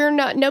come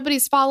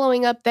nobody's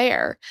following up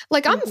there?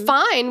 Like I'm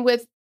fine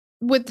with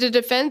the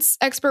defense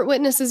expert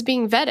witnesses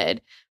being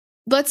vetted.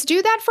 Let's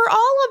do that for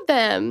all of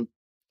them.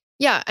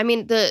 Yeah, I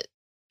mean,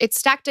 it's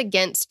stacked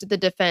against the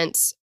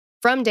defense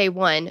from day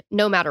one,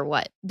 no matter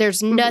what.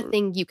 There's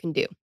nothing you can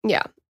do.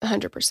 Yeah,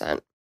 100%.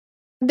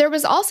 There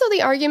was also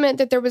the argument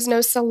that there was no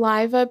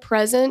saliva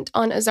present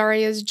on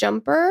Azaria's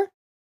jumper.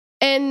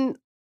 And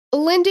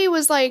Lindy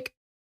was like,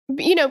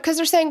 because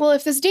they're saying, well,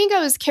 if this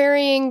dingo is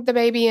carrying the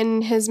baby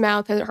in his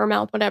mouth, her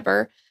mouth,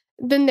 whatever,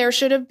 then there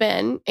should have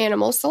been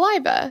animal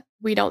saliva.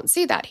 We don't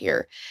see that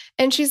here.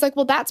 And she's like,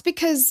 well, that's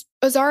because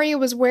Azaria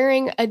was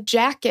wearing a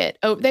jacket.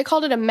 Oh, they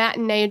called it a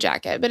matinee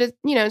jacket, but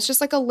it's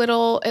just like a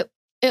little,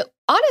 it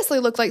honestly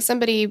looked like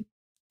somebody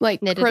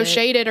like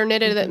crocheted or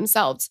knitted it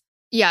themselves.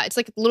 Yeah, it's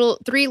like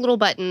three little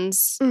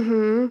buttons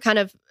kind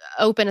of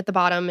open at the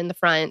bottom and the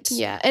front.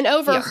 Yeah. And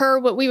over her,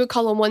 what we would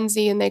call a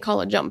onesie and they call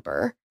a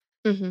jumper.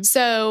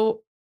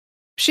 So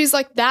she's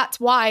like, that's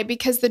why,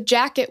 because the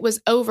jacket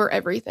was over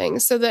everything.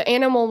 So the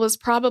animal was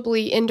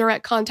probably in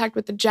direct contact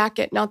with the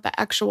jacket, not the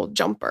actual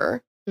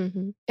jumper.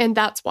 And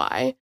that's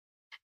why.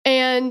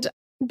 And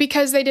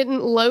because they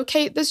didn't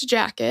locate this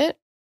jacket,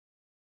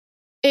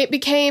 it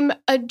became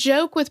a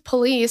joke with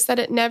police that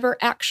it never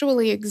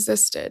actually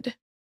existed.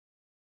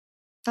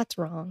 That's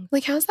wrong.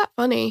 Like, how's that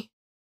funny?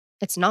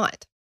 It's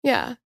not.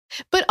 Yeah.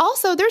 But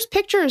also, there's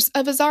pictures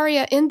of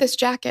Azaria in this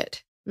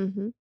jacket.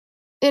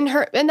 In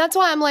her, and that's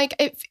why I'm like,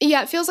 it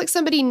feels like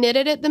somebody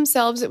knitted it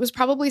themselves. It was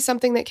probably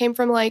something that came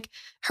from like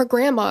her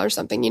grandma or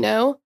something,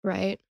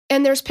 Right.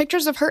 And there's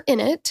pictures of her in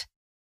it,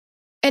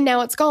 and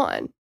now it's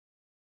gone.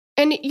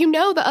 And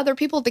the other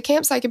people at the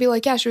campsite could be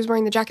like, yeah, she was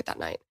wearing the jacket that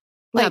night.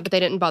 Like, yeah, but they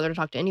didn't bother to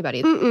talk to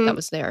anybody that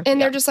was there.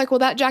 And they're just like, well,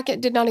 that jacket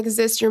did not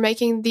exist. You're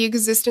making the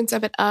existence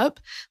of it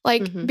up.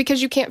 Like,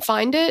 because you can't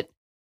find it,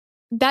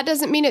 that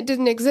doesn't mean it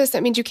didn't exist.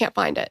 That means you can't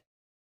find it.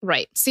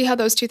 Right. See how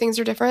those two things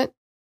are different?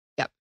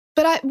 Yep.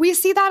 But we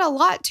see that a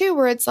lot too,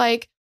 where it's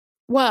like,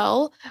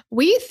 well,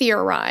 we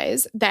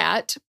theorize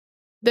that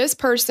this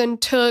person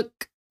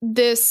took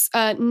this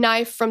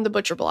knife from the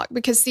butcher block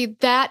because see,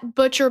 that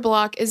butcher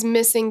block is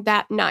missing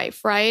that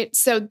knife, right?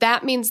 So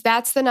that means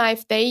that's the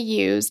knife they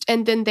used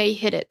and then they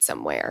hid it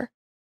somewhere.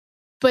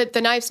 But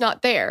the knife's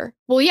not there.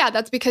 Well, yeah,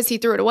 that's because he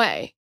threw it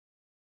away.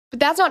 But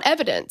that's not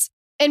evidence.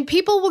 And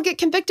people will get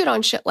convicted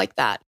on shit like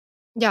that.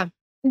 Yeah.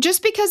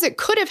 Just because it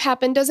could have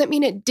happened doesn't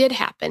mean it did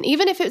happen.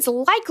 Even if it's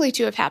likely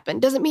to have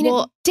happened doesn't mean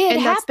it did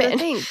happen. That's the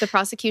thing. The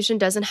prosecution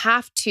doesn't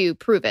have to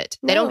prove it.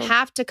 They don't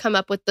have to come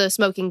up with the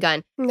smoking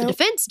gun. The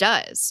defense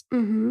does.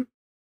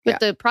 But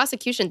the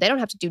prosecution, they don't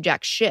have to do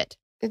jack shit.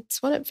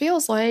 It's what it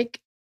feels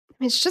like.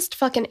 It's just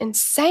fucking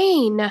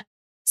insane.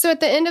 So at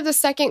the end of the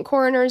second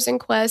coroner's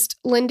inquest,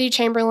 Lindy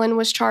Chamberlain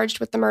was charged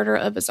with the murder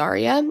of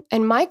Azaria,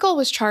 and Michael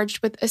was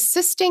charged with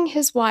assisting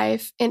his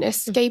wife in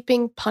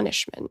escaping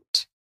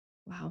punishment.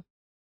 Wow.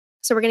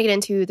 So we're going to get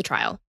into the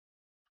trial.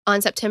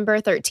 On September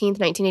 13th,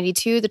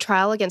 1982, the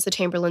trial against the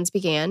Chamberlains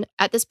began.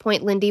 At this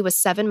point, Lindy was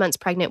 7 months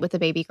pregnant with a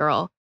baby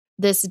girl.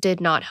 This did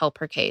not help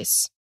her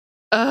case.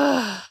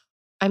 Ugh.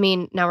 I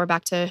mean, now we're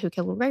back to who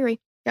killed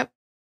Gregory. Yep.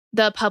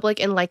 The public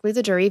and likely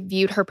the jury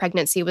viewed her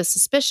pregnancy with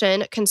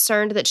suspicion,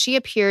 concerned that she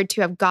appeared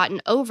to have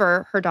gotten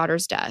over her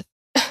daughter's death.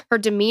 Her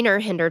demeanor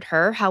hindered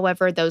her.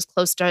 However, those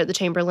close to the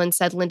Chamberlain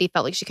said Lindy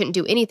felt like she couldn't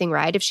do anything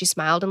right. If she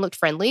smiled and looked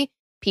friendly,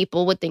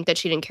 people would think that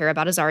she didn't care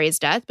about Azaria's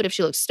death. But if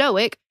she looked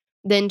stoic,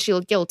 then she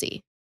looked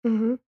guilty.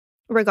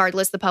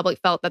 Regardless, the public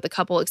felt that the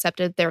couple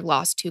accepted their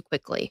loss too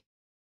quickly.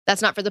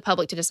 That's not for the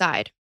public to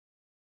decide.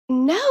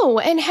 No.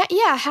 And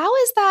how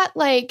is that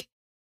like,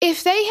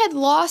 if they had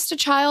lost a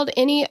child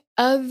any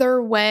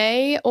other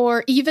way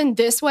or even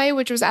this way,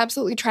 which was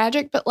absolutely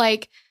tragic, but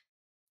like,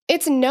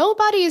 it's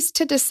nobody's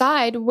to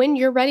decide when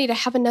you're ready to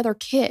have another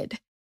kid.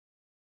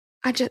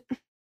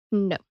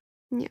 No.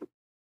 Yeah.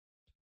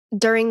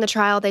 During the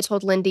trial, they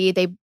told Lindy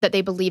that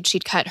they believed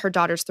she'd cut her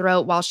daughter's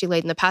throat while she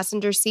laid in the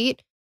passenger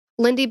seat.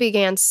 Lindy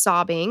began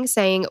sobbing,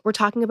 saying, "We're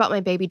talking about my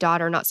baby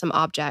daughter, not some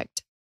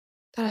object."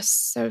 That is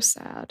so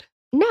sad.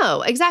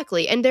 No,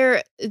 exactly. And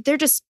they're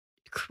just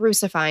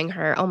crucifying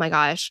her. Oh my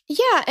gosh.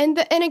 Yeah. And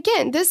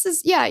again, this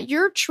is,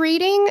 you're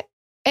treating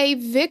a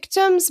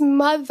victim's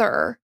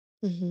mother,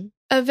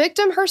 a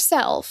victim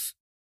herself,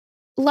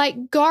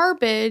 like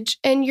garbage.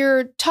 And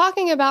you're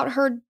talking about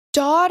her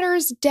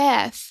daughter's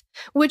death,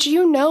 which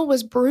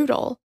was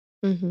brutal,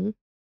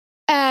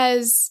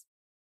 as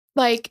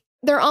like,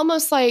 they're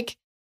almost like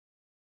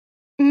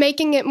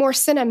making it more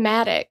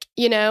cinematic,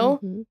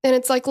 And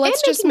it's like,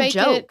 let's just make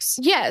jokes.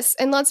 Yes.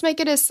 And let's make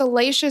it as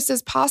salacious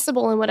as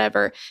possible and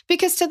whatever.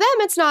 Because to them,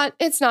 it's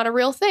not a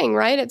real thing,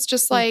 right? It's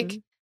just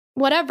like,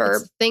 whatever.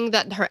 It's a thing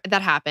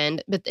that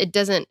happened, but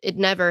it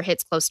never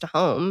hits close to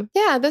home.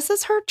 Yeah, this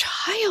is her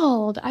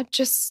child.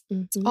 It's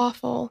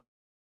awful.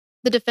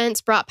 The defense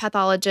brought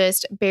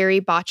pathologist Barry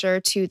Botcher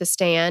to the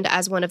stand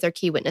as one of their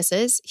key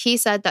witnesses. He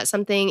said that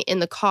something in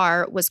the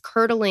car was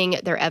curdling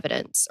their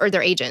evidence, or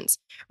their agents,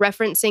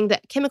 referencing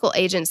the chemical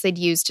agents they'd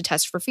used to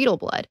test for fetal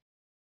blood.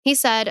 He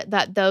said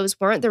that those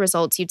weren't the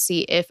results you'd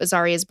see if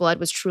Azaria's blood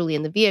was truly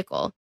in the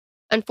vehicle.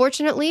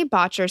 Unfortunately,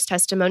 Botcher's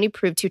testimony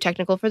proved too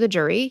technical for the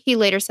jury. He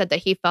later said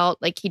that he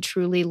felt like he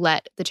truly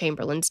let the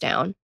Chamberlains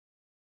down.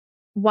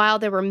 While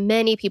there were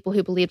many people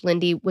who believed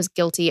Lindy was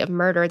guilty of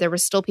murder, there were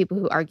still people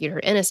who argued her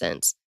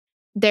innocence.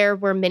 There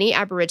were many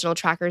Aboriginal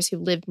trackers who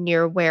lived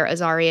near where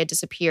Azaria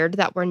disappeared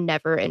that were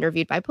never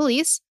interviewed by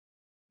police.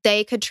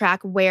 They could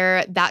track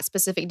where that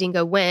specific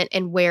dingo went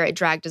and where it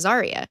dragged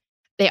Azaria.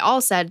 They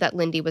all said that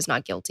Lindy was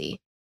not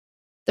guilty.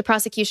 The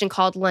prosecution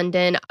called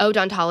London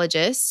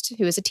odontologist,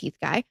 who is a teeth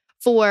guy,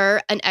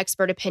 for an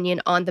expert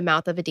opinion on the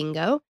mouth of a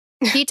dingo.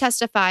 He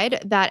testified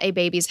that a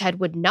baby's head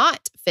would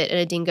not fit in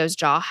a dingo's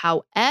jaw.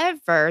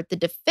 However, the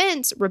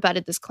defense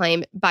rebutted this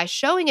claim by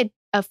showing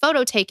a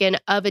photo taken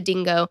of a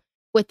dingo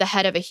with the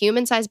head of a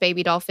human-sized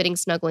baby doll fitting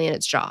snugly in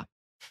its jaw.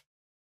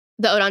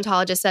 The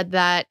odontologist said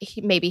that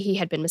maybe he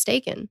had been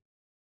mistaken.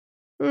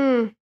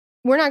 We're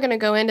not going to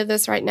go into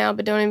this right now,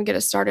 but don't even get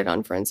us started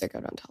on forensic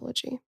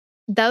odontology.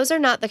 Those are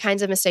not the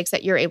kinds of mistakes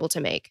that you're able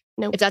to make.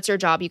 Nope. If that's your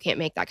job, you can't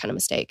make that kind of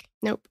mistake.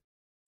 Nope.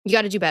 You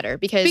got to do better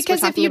because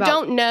if you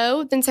don't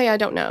know, then say I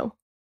don't know.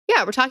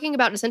 Yeah, we're talking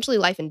about essentially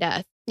life and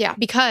death. Yeah.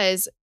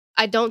 Because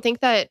I don't think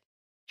that,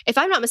 if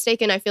I'm not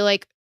mistaken, I feel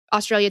like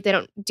Australia, they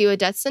don't do a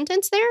death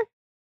sentence there.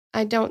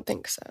 I don't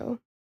think so.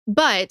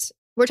 But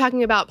we're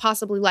talking about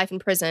possibly life in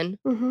prison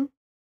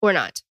or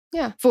not.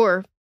 Yeah.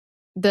 For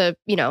the,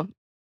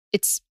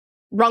 it's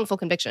wrongful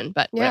conviction,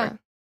 but whatever.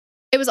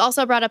 It was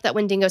also brought up that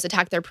when dingoes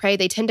attack their prey,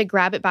 they tend to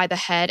grab it by the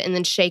head and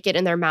then shake it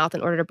in their mouth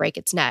in order to break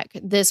its neck.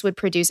 This would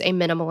produce a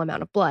minimal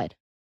amount of blood.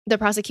 The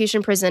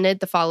prosecution presented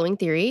the following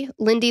theory.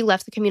 Lindy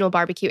left the communal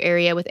barbecue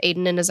area with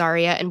Aiden and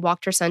Azaria and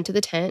walked her son to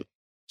the tent.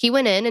 He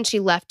went in and she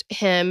left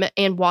him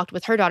and walked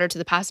with her daughter to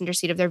the passenger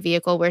seat of their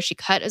vehicle where she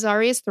cut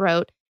Azaria's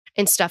throat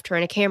and stuffed her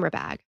in a camera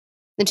bag.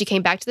 Then she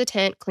came back to the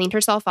tent, cleaned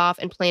herself off,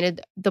 and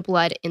planted the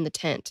blood in the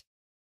tent.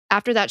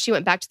 After that, she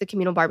went back to the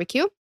communal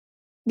barbecue.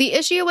 The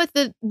issue with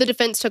the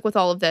defense took with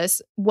all of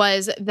this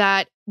was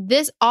that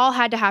this all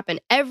had to happen.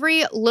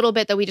 Every little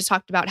bit that we just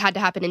talked about had to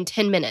happen in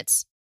 10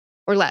 minutes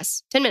or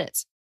less. 10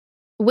 minutes.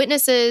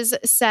 Witnesses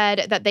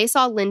said that they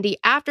saw Lindy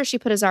after she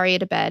put Azaria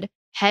to bed,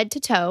 head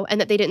to toe,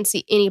 and that they didn't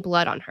see any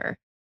blood on her.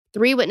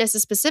 3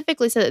 witnesses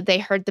specifically said that they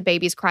heard the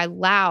babies cry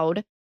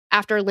loud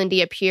after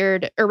Lindy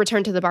appeared or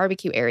returned to the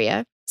barbecue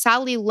area.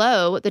 Sally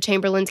Lowe, the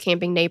Chamberlain's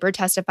camping neighbor,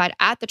 testified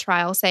at the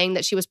trial saying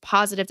that she was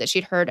positive that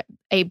she'd heard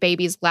a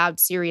baby's loud,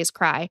 serious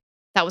cry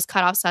that was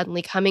cut off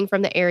suddenly coming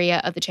from the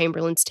area of the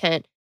Chamberlain's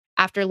tent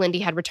after Lindy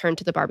had returned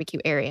to the barbecue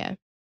area.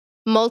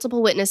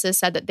 Multiple witnesses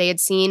said that they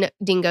had seen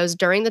dingoes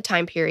during the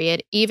time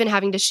period, even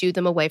having to shoo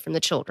them away from the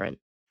children.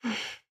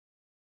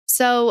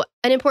 So,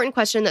 an important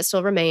question that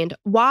still remained,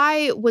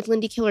 why would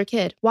Lindy kill her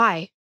kid?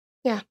 Why?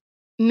 Yeah.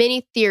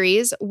 Many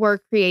theories were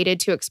created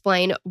to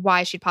explain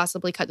why she'd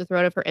possibly cut the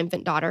throat of her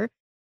infant daughter,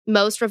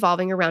 most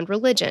revolving around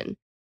religion.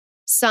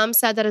 Some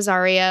said that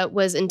Azaria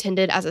was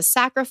intended as a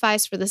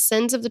sacrifice for the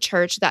sins of the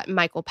church that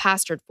Michael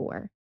pastored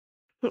for.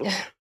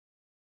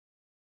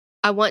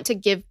 I want to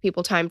give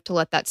people time to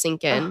let that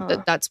sink in.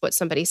 That's what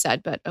somebody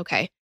said, but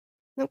okay.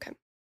 Okay.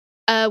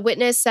 A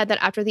witness said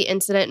that after the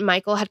incident,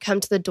 Michael had come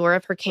to the door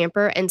of her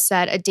camper and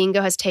said, "A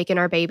dingo has taken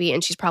our baby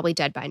and she's probably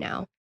dead by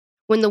now."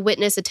 When the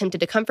witness attempted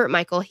to comfort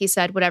Michael, he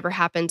said, "Whatever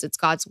happens, it's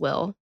God's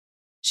will."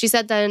 She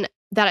said then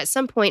that at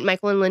some point,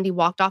 Michael and Lindy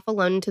walked off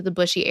alone into the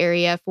bushy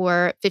area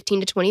for 15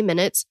 to 20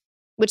 minutes,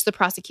 which the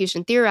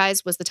prosecution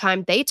theorized was the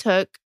time they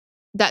took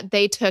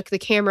the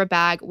camera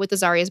bag with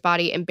Azaria's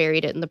body and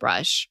buried it in the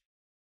brush.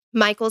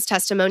 Michael's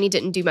testimony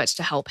didn't do much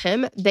to help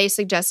him. They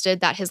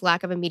suggested that his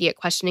lack of immediate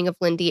questioning of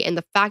Lindy and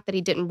the fact that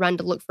he didn't run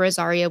to look for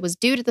Azaria was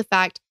due to the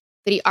fact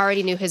that he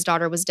already knew his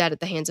daughter was dead at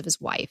the hands of his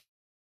wife.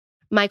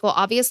 Michael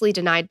obviously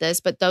denied this,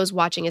 but those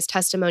watching his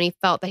testimony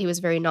felt that he was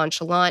very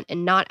nonchalant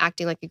and not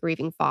acting like a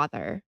grieving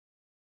father.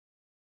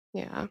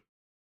 Yeah.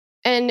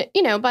 And,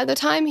 by the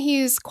time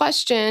he's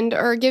questioned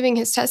or giving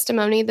his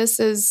testimony, this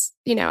is,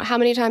 how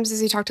many times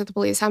has he talked to the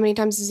police? How many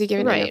times has he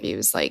given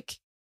interviews?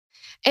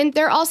 And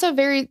they're also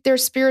they're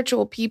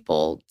spiritual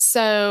people.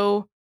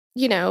 So,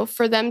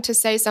 for them to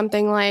say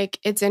something like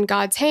it's in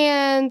God's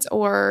hands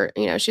or,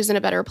 she's in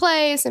a better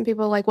place and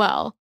people are like,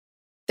 well,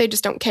 they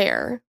just don't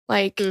care.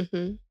 It's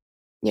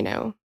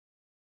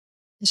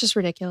just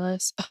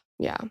ridiculous.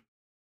 Yeah.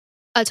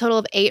 A total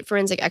of 8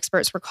 forensic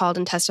experts were called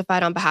and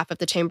testified on behalf of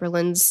the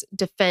Chamberlains'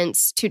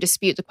 defense to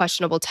dispute the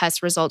questionable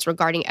test results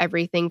regarding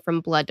everything from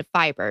blood to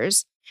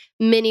fibers.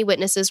 Many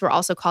witnesses were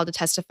also called to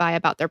testify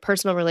about their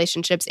personal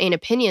relationships and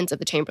opinions of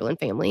the Chamberlain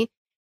family.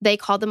 They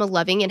called them a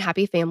loving and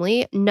happy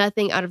family,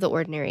 nothing out of the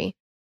ordinary.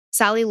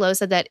 Sally Lowe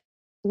said that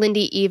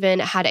Lindy even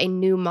had a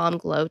new mom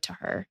glow to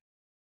her.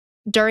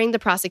 During the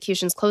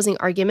prosecution's closing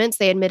arguments,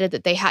 they admitted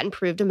that they hadn't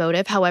proved a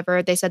motive.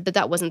 However, they said that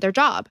that wasn't their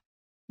job.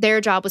 Their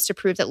job was to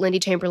prove that Lindy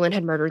Chamberlain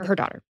had murdered her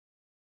daughter.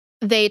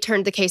 They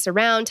turned the case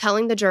around,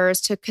 telling the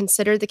jurors to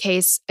consider the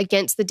case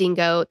against the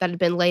dingo that had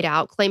been laid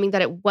out, claiming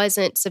that it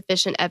wasn't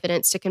sufficient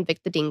evidence to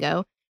convict the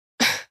dingo,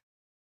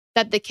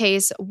 that the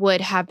case would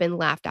have been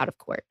laughed out of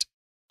court.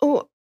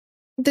 Oh,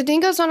 the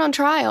dingo's not on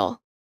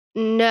trial.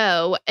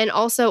 No. And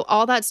also,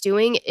 all that's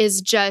doing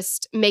is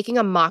just making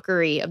a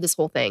mockery of this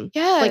whole thing.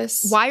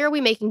 Yes. Like, why are we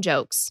making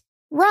jokes?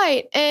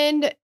 Right.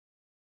 And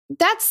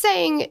that's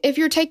saying if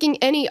you're taking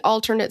any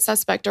alternate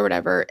suspect or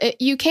whatever,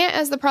 you can't,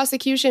 as the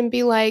prosecution,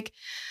 be like,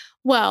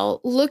 well,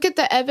 look at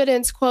the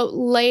evidence, quote,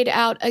 laid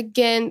out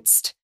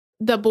against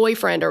the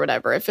boyfriend or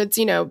whatever, if it's,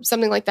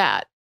 something like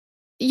that.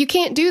 You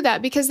can't do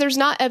that because there's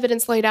not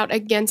evidence laid out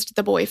against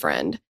the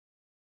boyfriend.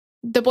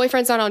 The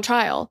boyfriend's not on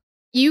trial.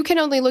 You can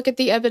only look at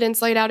the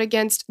evidence laid out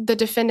against the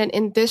defendant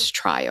in this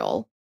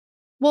trial.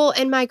 Well,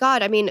 and my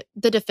God, I mean,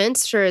 the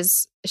defense sure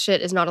as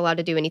shit is not allowed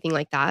to do anything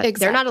like that.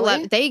 Exactly. They're not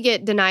allowed. They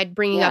get denied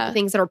bringing up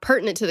things that are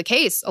pertinent to the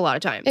case a lot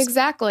of times.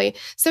 Exactly.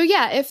 So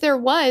yeah, if there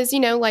was,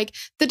 like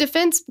the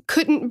defense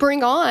couldn't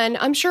bring on,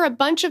 I'm sure, a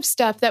bunch of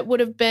stuff that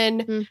would have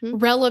been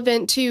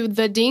relevant to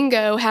the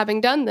dingo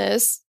having done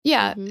this.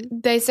 Yeah,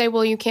 they say,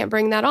 well, you can't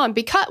bring that on.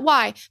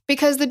 Why?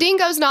 Because the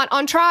dingo's not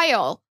on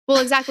trial.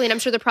 Well, exactly. And I'm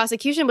sure the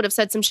prosecution would have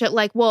said some shit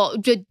like, well,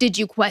 did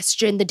you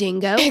question the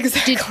dingo?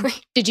 Exactly.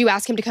 Did you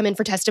ask him to come in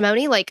for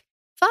testimony? Like,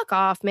 fuck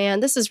off, man.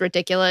 This is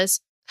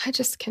ridiculous. I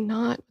just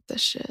cannot with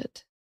this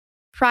shit.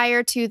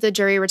 Prior to the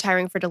jury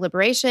retiring for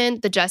deliberation,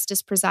 the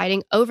justice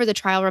presiding over the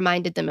trial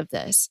reminded them of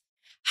this.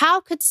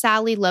 How could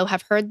Sally Lowe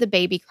have heard the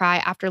baby cry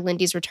after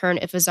Lindy's return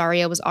if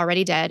Azaria was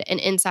already dead and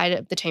inside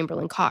of the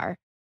Chamberlain car?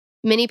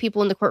 Many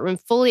people in the courtroom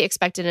fully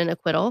expected an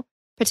acquittal,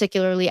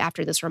 particularly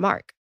after this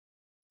remark.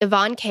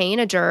 Yvonne Kane,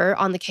 a juror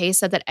on the case,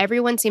 said that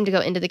everyone seemed to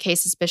go into the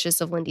case suspicious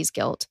of Lindy's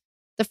guilt.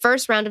 The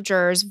first round of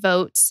jurors'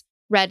 votes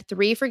read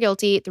 3 for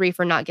guilty, 3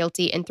 for not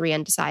guilty, and 3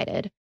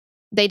 undecided.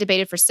 They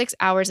debated for 6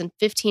 hours and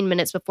 15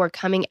 minutes before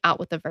coming out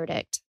with a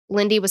verdict.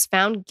 Lindy was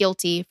found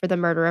guilty for the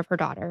murder of her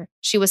daughter.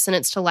 She was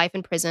sentenced to life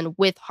in prison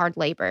with hard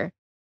labor.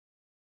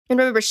 And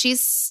remember,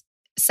 she's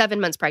 7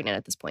 months pregnant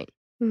at this point.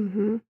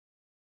 Mm-hmm.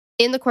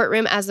 In the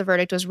courtroom, as the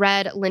verdict was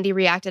read, Lindy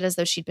reacted as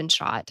though she'd been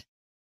shot.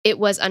 It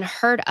was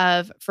unheard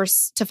of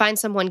to find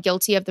someone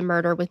guilty of the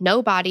murder with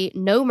no body,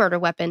 no murder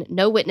weapon,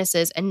 no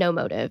witnesses, and no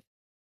motive.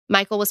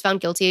 Michael was found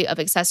guilty of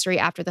accessory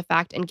after the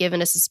fact and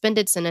given a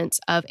suspended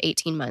sentence of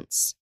 18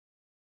 months.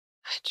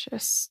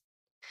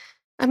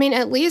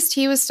 At least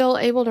he was still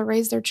able to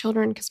raise their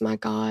children because, my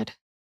God.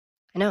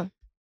 I know.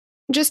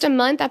 Just a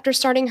month after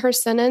starting her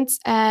sentence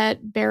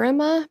at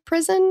Berrima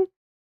prison,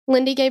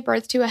 Lindy gave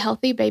birth to a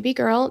healthy baby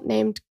girl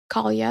named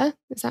Kalia.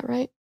 Is that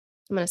right?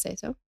 I'm going to say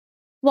so.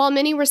 While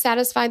many were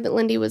satisfied that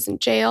Lindy was in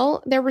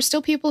jail, there were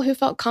still people who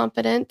felt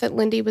confident that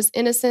Lindy was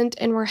innocent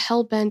and were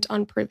hell-bent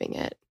on proving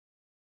it.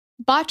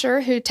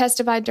 Botcher, who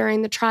testified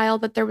during the trial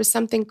that there was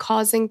something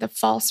causing the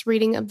false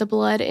reading of the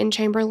blood in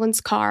Chamberlain's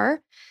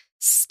car,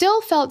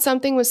 still felt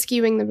something was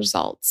skewing the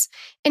results.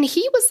 And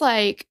he was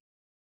like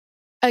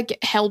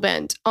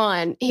hell-bent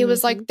on. He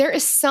was like, there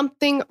is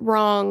something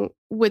wrong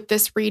with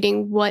this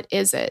reading. What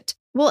is it?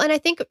 Well, and I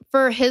think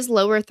for his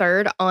lower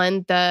third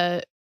on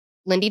the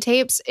Lindy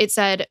tapes, it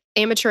said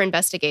amateur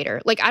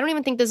investigator. Like, I don't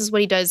even think this is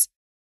what he does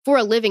for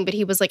a living, but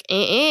he was like,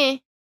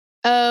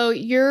 Oh,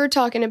 you're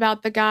talking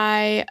about the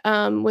guy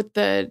with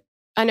the,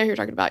 I know who you're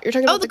talking about. You're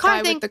talking about the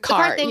guy with the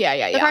car. The car thing.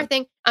 Yeah. The car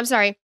thing. I'm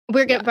sorry.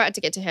 We're about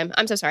to get to him.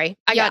 I'm so sorry.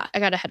 I got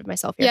ahead of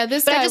myself here. Yeah,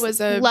 this guy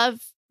was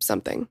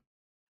something.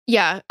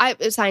 Yeah,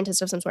 a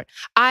scientist of some sort.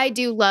 I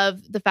do love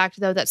the fact,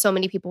 though, that so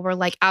many people were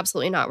like,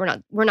 absolutely not.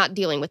 We're not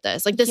dealing with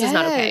this. Like, this is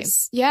not okay.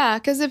 Yeah,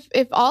 because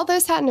if all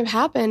this hadn't have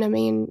happened,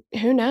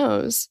 who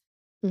knows?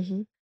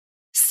 Mm-hmm.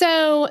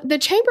 So the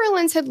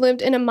Chamberlains had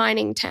lived in a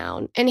mining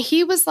town, and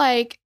he was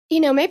like,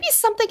 maybe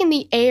something in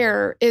the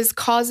air is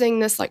causing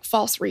this like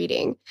false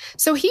reading.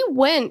 So he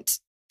went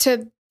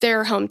to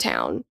their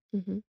hometown.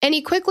 Mm-hmm. And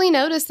he quickly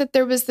noticed that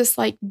there was this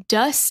like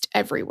dust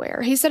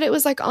everywhere. He said it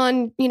was like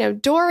on,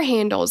 door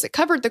handles. It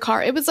covered the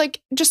car. It was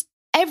like just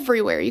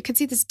everywhere. You could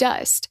see this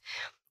dust.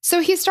 So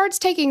he starts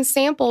taking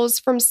samples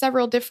from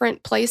several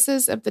different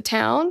places of the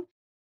town.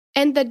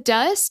 And the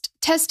dust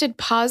tested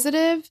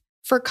positive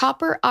for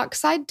copper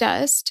oxide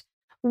dust,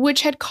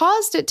 which had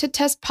caused it to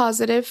test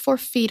positive for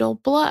fetal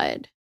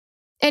blood.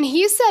 And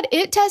he said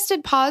it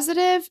tested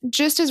positive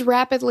just as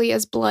rapidly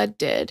as blood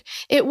did.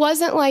 It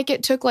wasn't like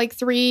it took like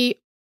 3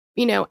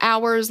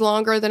 hours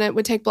longer than it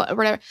would take blood or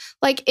whatever.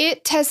 Like,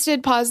 it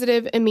tested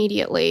positive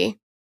immediately.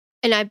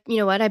 And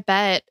I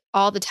bet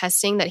all the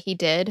testing that he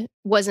did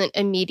wasn't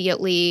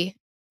immediately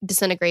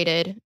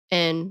disintegrated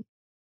and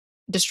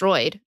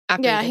destroyed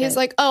after Yeah, he did he's it.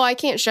 like, oh, I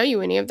can't show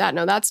you any of that.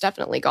 No, that's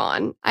definitely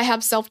gone. I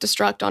have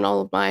self-destruct on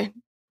all of my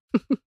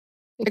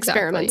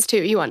experiments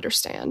too. You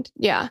understand.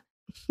 Yeah.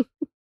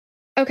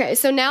 Okay,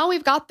 so now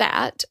we've got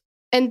that.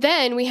 And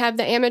then we have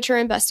the amateur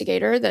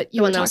investigator that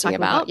you were talking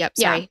about. Yep,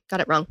 sorry,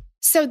 got it wrong.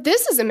 So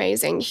this is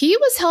amazing. He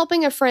was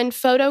helping a friend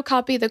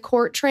photocopy the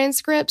court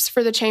transcripts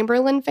for the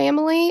Chamberlain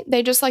family.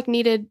 They just like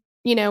needed,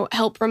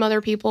 help from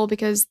other people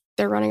because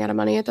they're running out of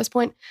money at this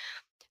point.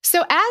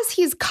 So as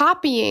he's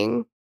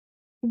copying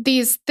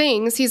these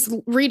things, he's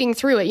reading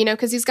through it,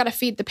 because he's got to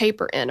feed the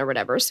paper in or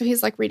whatever. So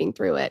he's like reading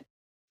through it.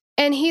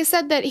 And he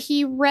said that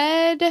he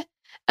read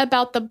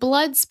about the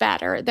blood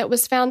spatter that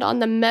was found on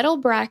the metal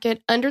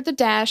bracket under the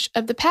dash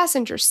of the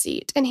passenger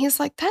seat. And he's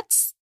like,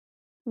 that's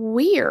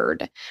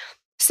weird.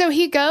 So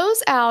he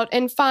goes out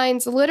and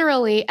finds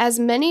literally as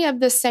many of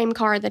the same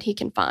car that he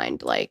can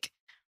find, like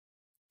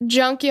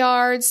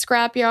junkyards,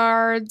 scrap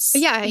yards.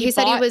 Yeah, he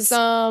said he was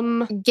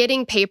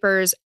getting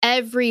papers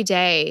every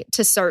day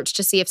to search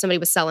to see if somebody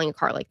was selling a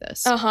car like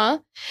this.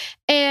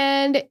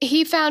 And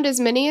he found as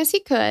many as he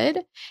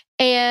could.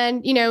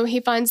 And, he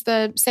finds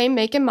the same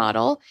make and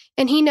model.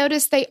 And he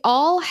noticed they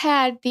all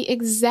had the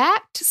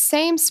exact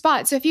same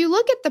spot. So if you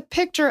look at the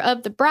picture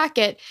of the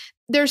bracket,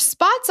 there's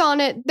spots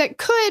on it that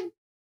could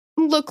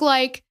look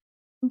like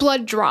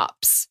blood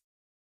drops.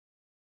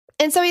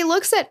 And so he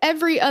looks at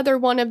every other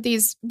one of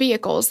these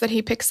vehicles that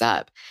he picks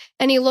up,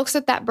 and he looks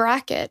at that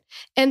bracket,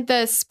 and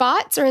the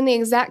spots are in the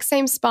exact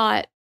same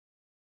spot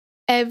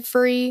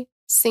every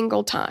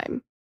single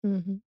time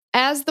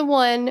as the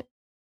one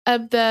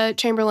of the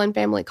Chamberlain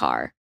family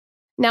car.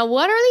 Now,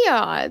 what are the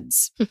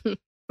odds,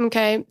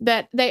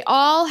 that they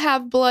all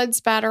have blood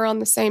spatter on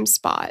the same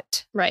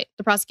spot? Right.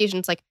 The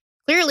prosecution's like,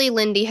 clearly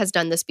Lindy has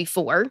done this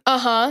before.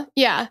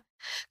 Yeah.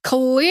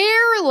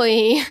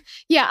 Clearly.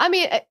 Yeah. I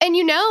mean,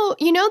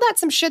 and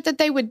that's some shit that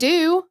they would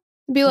do.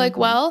 Be like,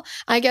 well,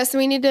 I guess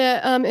we need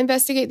to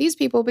investigate these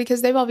people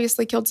because they've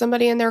obviously killed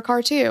somebody in their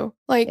car too.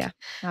 Like, yeah,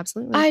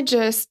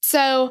 absolutely.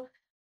 So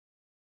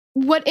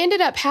what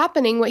ended up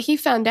happening, what he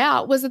found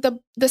out was that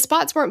the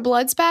spots weren't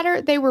blood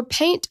spatter. They were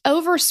paint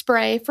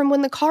overspray from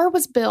when the car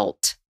was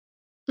built.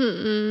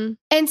 And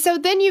so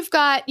then you've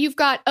got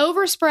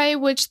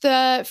overspray, which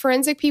the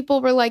forensic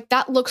people were like,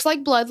 that looks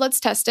like blood. Let's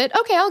test it.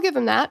 Okay, I'll give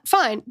him that.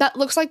 Fine. That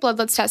looks like blood.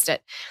 Let's test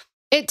it.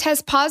 It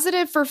tests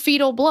positive for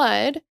fetal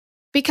blood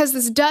because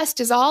this dust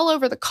is all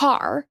over the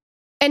car.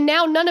 And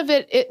now none of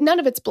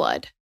it's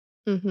blood.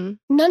 None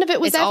of it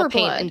was it's ever all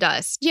paint blood. And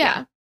dust.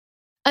 Yeah.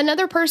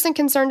 Another person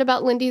concerned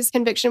about Lindy's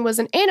conviction was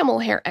an animal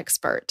hair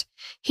expert.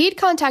 He'd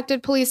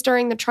contacted police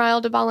during the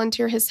trial to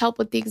volunteer his help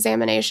with the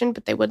examination,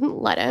 but they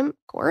wouldn't let him,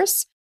 of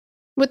course.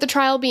 With the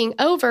trial being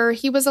over,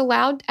 he was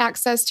allowed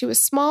access to a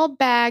small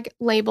bag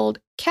labeled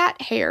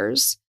cat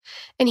hairs.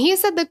 And he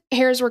said the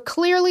hairs were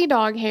clearly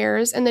dog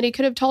hairs and that he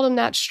could have told him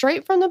that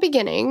straight from the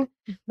beginning.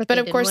 But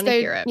of course,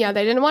 they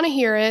didn't want to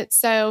hear it.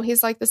 So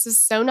he's like, this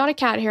is so not a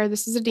cat hair.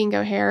 This is a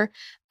dingo hair.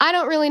 I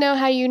don't really know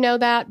how you know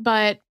that,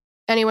 but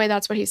anyway,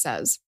 that's what he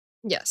says.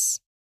 Yes.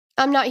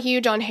 I'm not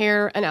huge on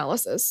hair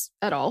analysis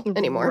at all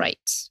anymore.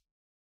 Right.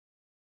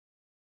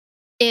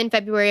 In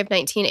February of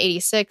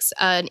 1986,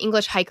 an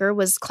English hiker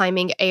was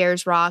climbing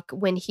Ayers Rock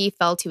when he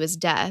fell to his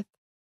death.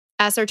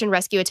 As search and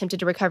rescue attempted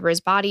to recover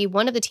his body,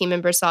 one of the team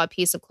members saw a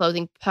piece of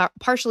clothing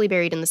partially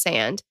buried in the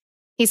sand.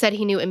 He said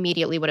he knew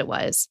immediately what it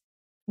was.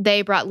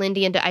 They brought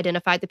Lindy in to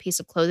identify the piece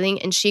of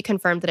clothing, and she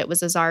confirmed that it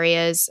was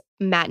Azaria's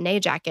matinee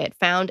jacket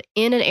found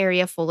in an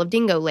area full of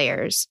dingo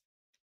layers.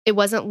 It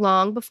wasn't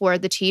long before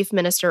the chief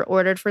minister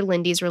ordered for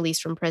Lindy's release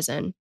from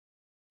prison.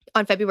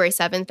 On February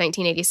 7th,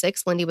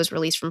 1986, Lindy was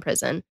released from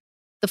prison.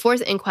 The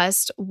fourth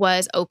inquest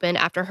was opened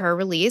after her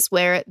release,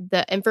 where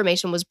the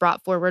information was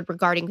brought forward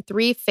regarding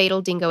 3 fatal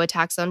dingo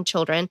attacks on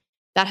children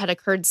that had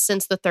occurred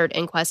since the third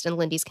inquest and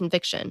Lindy's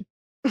conviction.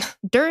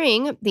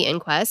 During the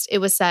inquest, it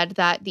was said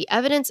that the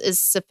evidence is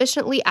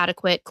sufficiently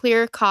adequate,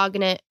 clear,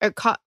 cogent?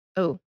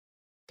 Cogent?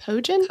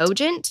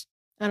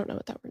 I don't know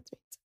what that word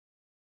means.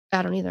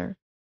 I don't either.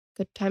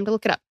 Good time to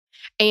look it up.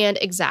 And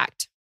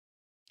exact.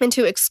 And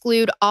to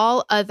exclude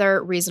all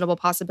other reasonable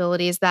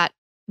possibilities that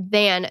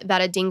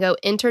a dingo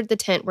entered the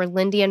tent where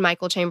Lindy and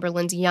Michael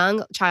Chamberlain's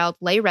young child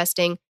lay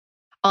resting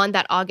on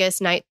that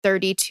August night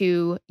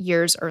 32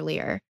 years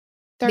earlier.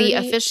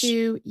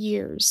 32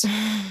 years.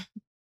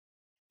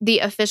 The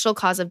official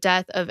cause of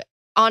death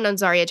on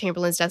Azaria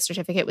Chamberlain's death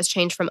certificate was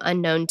changed from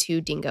unknown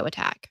to dingo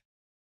attack.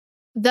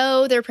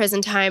 Though their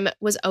prison time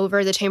was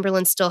over, the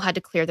Chamberlains still had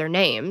to clear their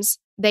names.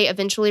 They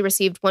eventually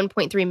received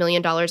 $1.3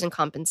 million in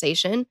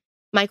compensation.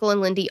 Michael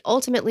and Lindy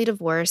ultimately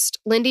divorced.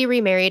 Lindy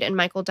remarried, and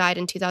Michael died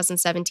in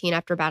 2017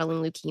 after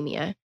battling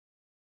leukemia.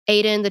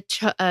 Aiden,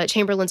 the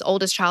Chamberlain's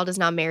oldest child, is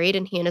now married,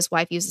 and he and his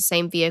wife use the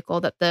same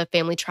vehicle that the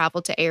family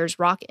traveled to Ayers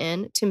Rock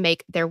in to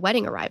make their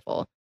wedding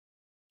arrival.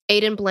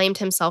 Aiden blamed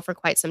himself for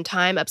quite some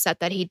time, upset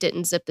that he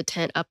didn't zip the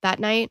tent up that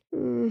night.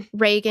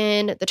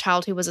 Reagan, the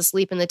child who was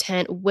asleep in the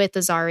tent with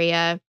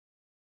Azaria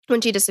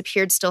when she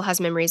disappeared, still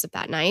has memories of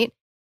that night.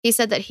 He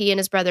said that he and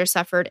his brother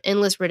suffered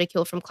endless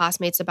ridicule from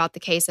classmates about the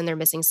case and their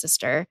missing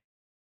sister.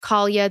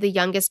 Kalia, the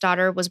youngest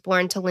daughter, was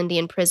born to Lindy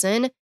in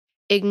prison,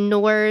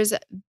 ignores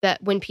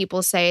that when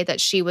people say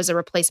that she was a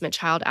replacement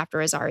child after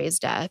Azaria's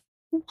death.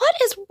 What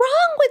is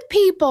wrong with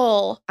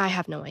people? I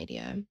have no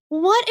idea.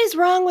 What is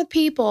wrong with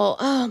people?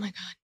 Oh my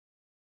God.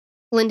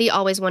 Lindy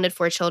always wanted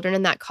 4 children,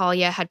 and that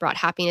Kalia had brought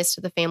happiness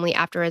to the family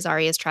after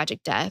Azaria's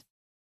tragic death.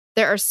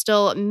 There are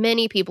still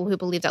many people who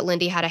believe that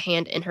Lindy had a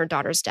hand in her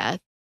daughter's death.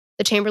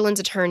 The Chamberlain's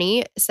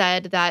attorney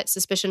said that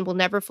suspicion will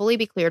never fully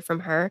be cleared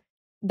from her,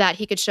 that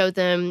he could show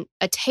them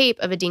a tape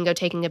of a dingo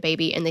taking a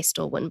baby and they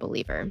still wouldn't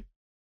believe her.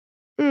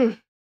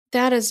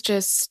 That is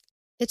just...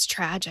 It's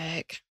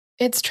tragic.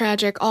 It's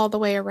tragic all the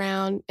way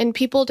around. And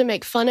people to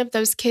make fun of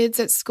those kids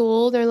at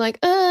school, they're like,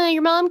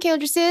 your mom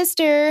killed your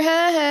sister.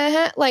 Ha, ha,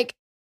 ha. Like,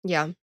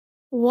 yeah.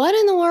 What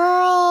in the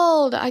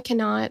world? I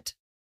cannot.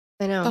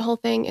 I know. The whole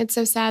thing. It's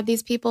so sad.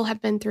 These people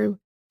have been through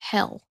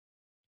hell.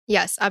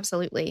 Yes,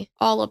 absolutely.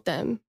 All of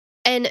them.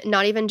 And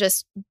not even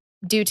just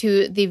due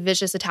to the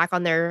vicious attack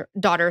on their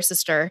daughter or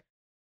sister,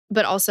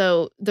 but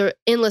also the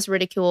endless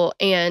ridicule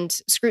and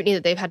scrutiny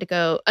that they've had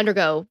to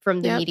undergo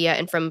from the media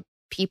and from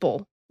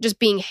people just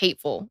being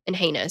hateful and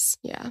heinous.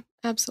 Yeah,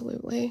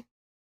 absolutely.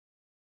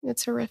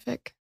 It's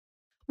horrific.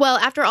 Well,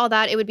 after all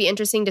that, it would be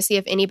interesting to see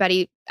if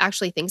anybody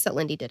actually thinks that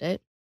Lindy did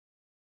it.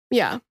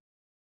 Yeah.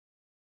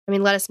 I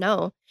mean, let us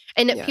know.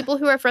 And people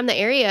who are from the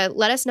area,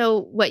 let us know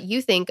what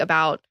you think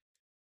about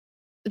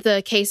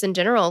the case in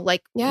general.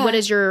 Like, what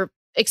is your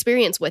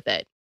experience with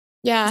it?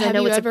 Yeah. I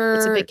know it's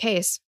a big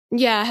case.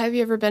 Yeah. Have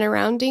you ever been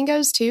around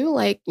dingoes too?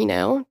 Like,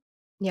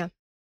 Yeah.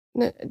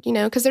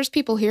 Because there's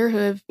people here who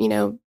have,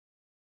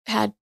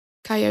 had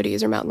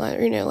coyotes or mountain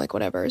lion, like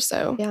whatever.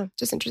 So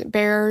just interesting.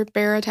 Bear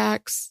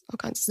attacks, all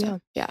kinds of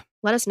stuff. Yeah.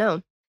 Let us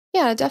know.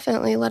 Yeah,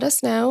 definitely. Let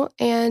us know.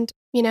 And,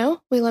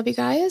 we love you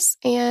guys.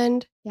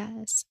 And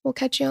yes, we'll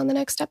catch you on the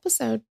next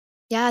episode.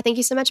 Yeah. Thank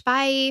you so much.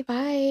 Bye.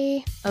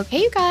 Bye.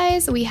 Okay, you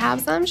guys, we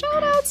have some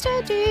shout outs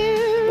to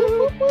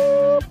do.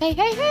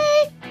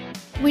 Hey.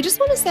 We just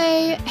want to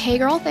say, hey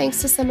girl,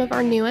 thanks to some of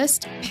our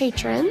newest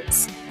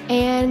patrons.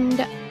 And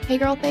hey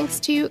girl, thanks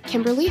to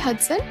Kimberly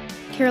Hudson,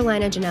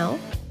 Carolina Janelle,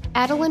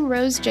 Adeline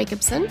Rose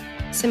Jacobson,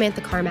 Samantha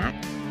Carmack,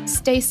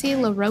 Stacy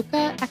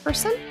LaRocca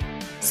Eckerson,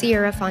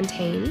 Sierra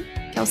Fontaine,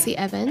 Kelsey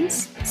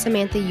Evans,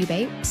 Samantha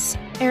Eubanks,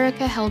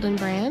 Erica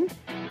Heldenbrand,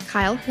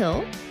 Kyle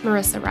Hill,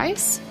 Marissa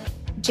Rice,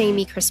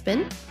 Jamie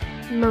Crispin,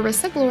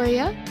 Marissa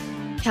Gloria,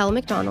 Kel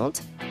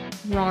McDonald,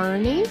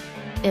 Rarney,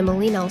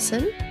 Emily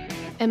Nelson,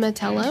 Emma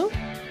Tello,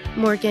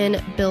 Morgan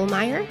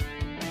Billmeyer,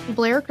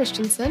 Blair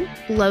Christensen,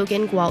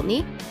 Logan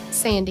Gwaltney,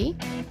 Sandy,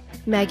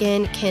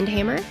 Megan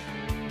Kendhammer,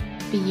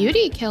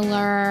 Beauty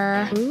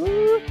Killer,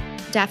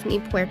 Daphne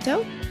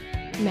Puerto,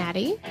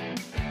 Maddie,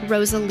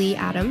 Rosalie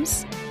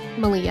Adams,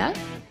 Malia,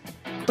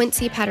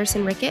 Quincy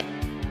Patterson Rickett,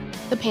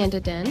 The Panda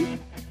Den,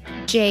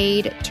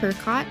 Jade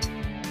Turcott,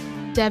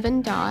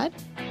 Devin Dodd,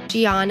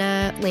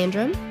 Gianna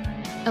Landrum,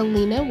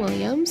 Alina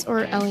Williams,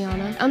 or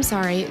Eliana. I'm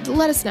sorry.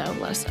 Let us know.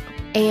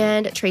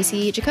 And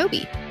Tracy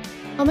Jacoby.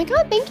 Oh my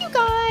God, thank you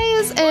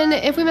guys. And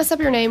if we mess up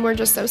your name, we're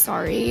just so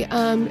sorry.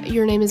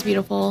 Your name is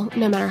beautiful,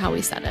 no matter how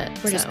we said it.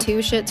 We're just 2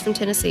 shits from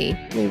Tennessee.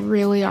 We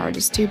really are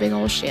just 2 big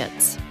old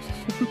shits.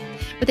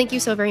 But thank you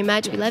so very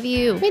much. We love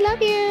you. We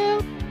love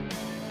you.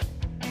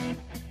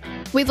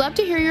 We'd love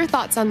to hear your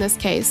thoughts on this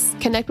case.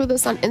 Connect with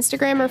us on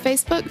Instagram or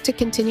Facebook to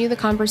continue the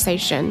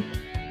conversation.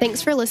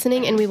 Thanks for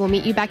listening, and we will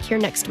meet you back here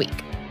next week.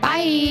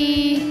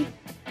 Bye.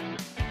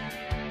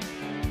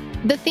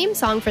 The theme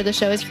song for the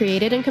show is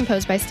created and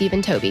composed by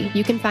Stephen Toby.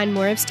 You can find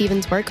more of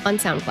Stephen's work on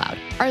SoundCloud.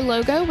 Our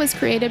logo was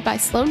created by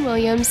Sloan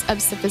Williams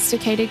of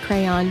Sophisticated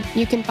Crayon.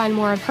 You can find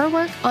more of her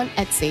work on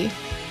Etsy.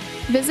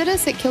 Visit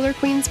us at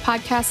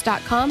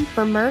killerqueenspodcast.com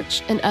for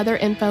merch and other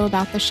info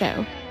about the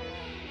show.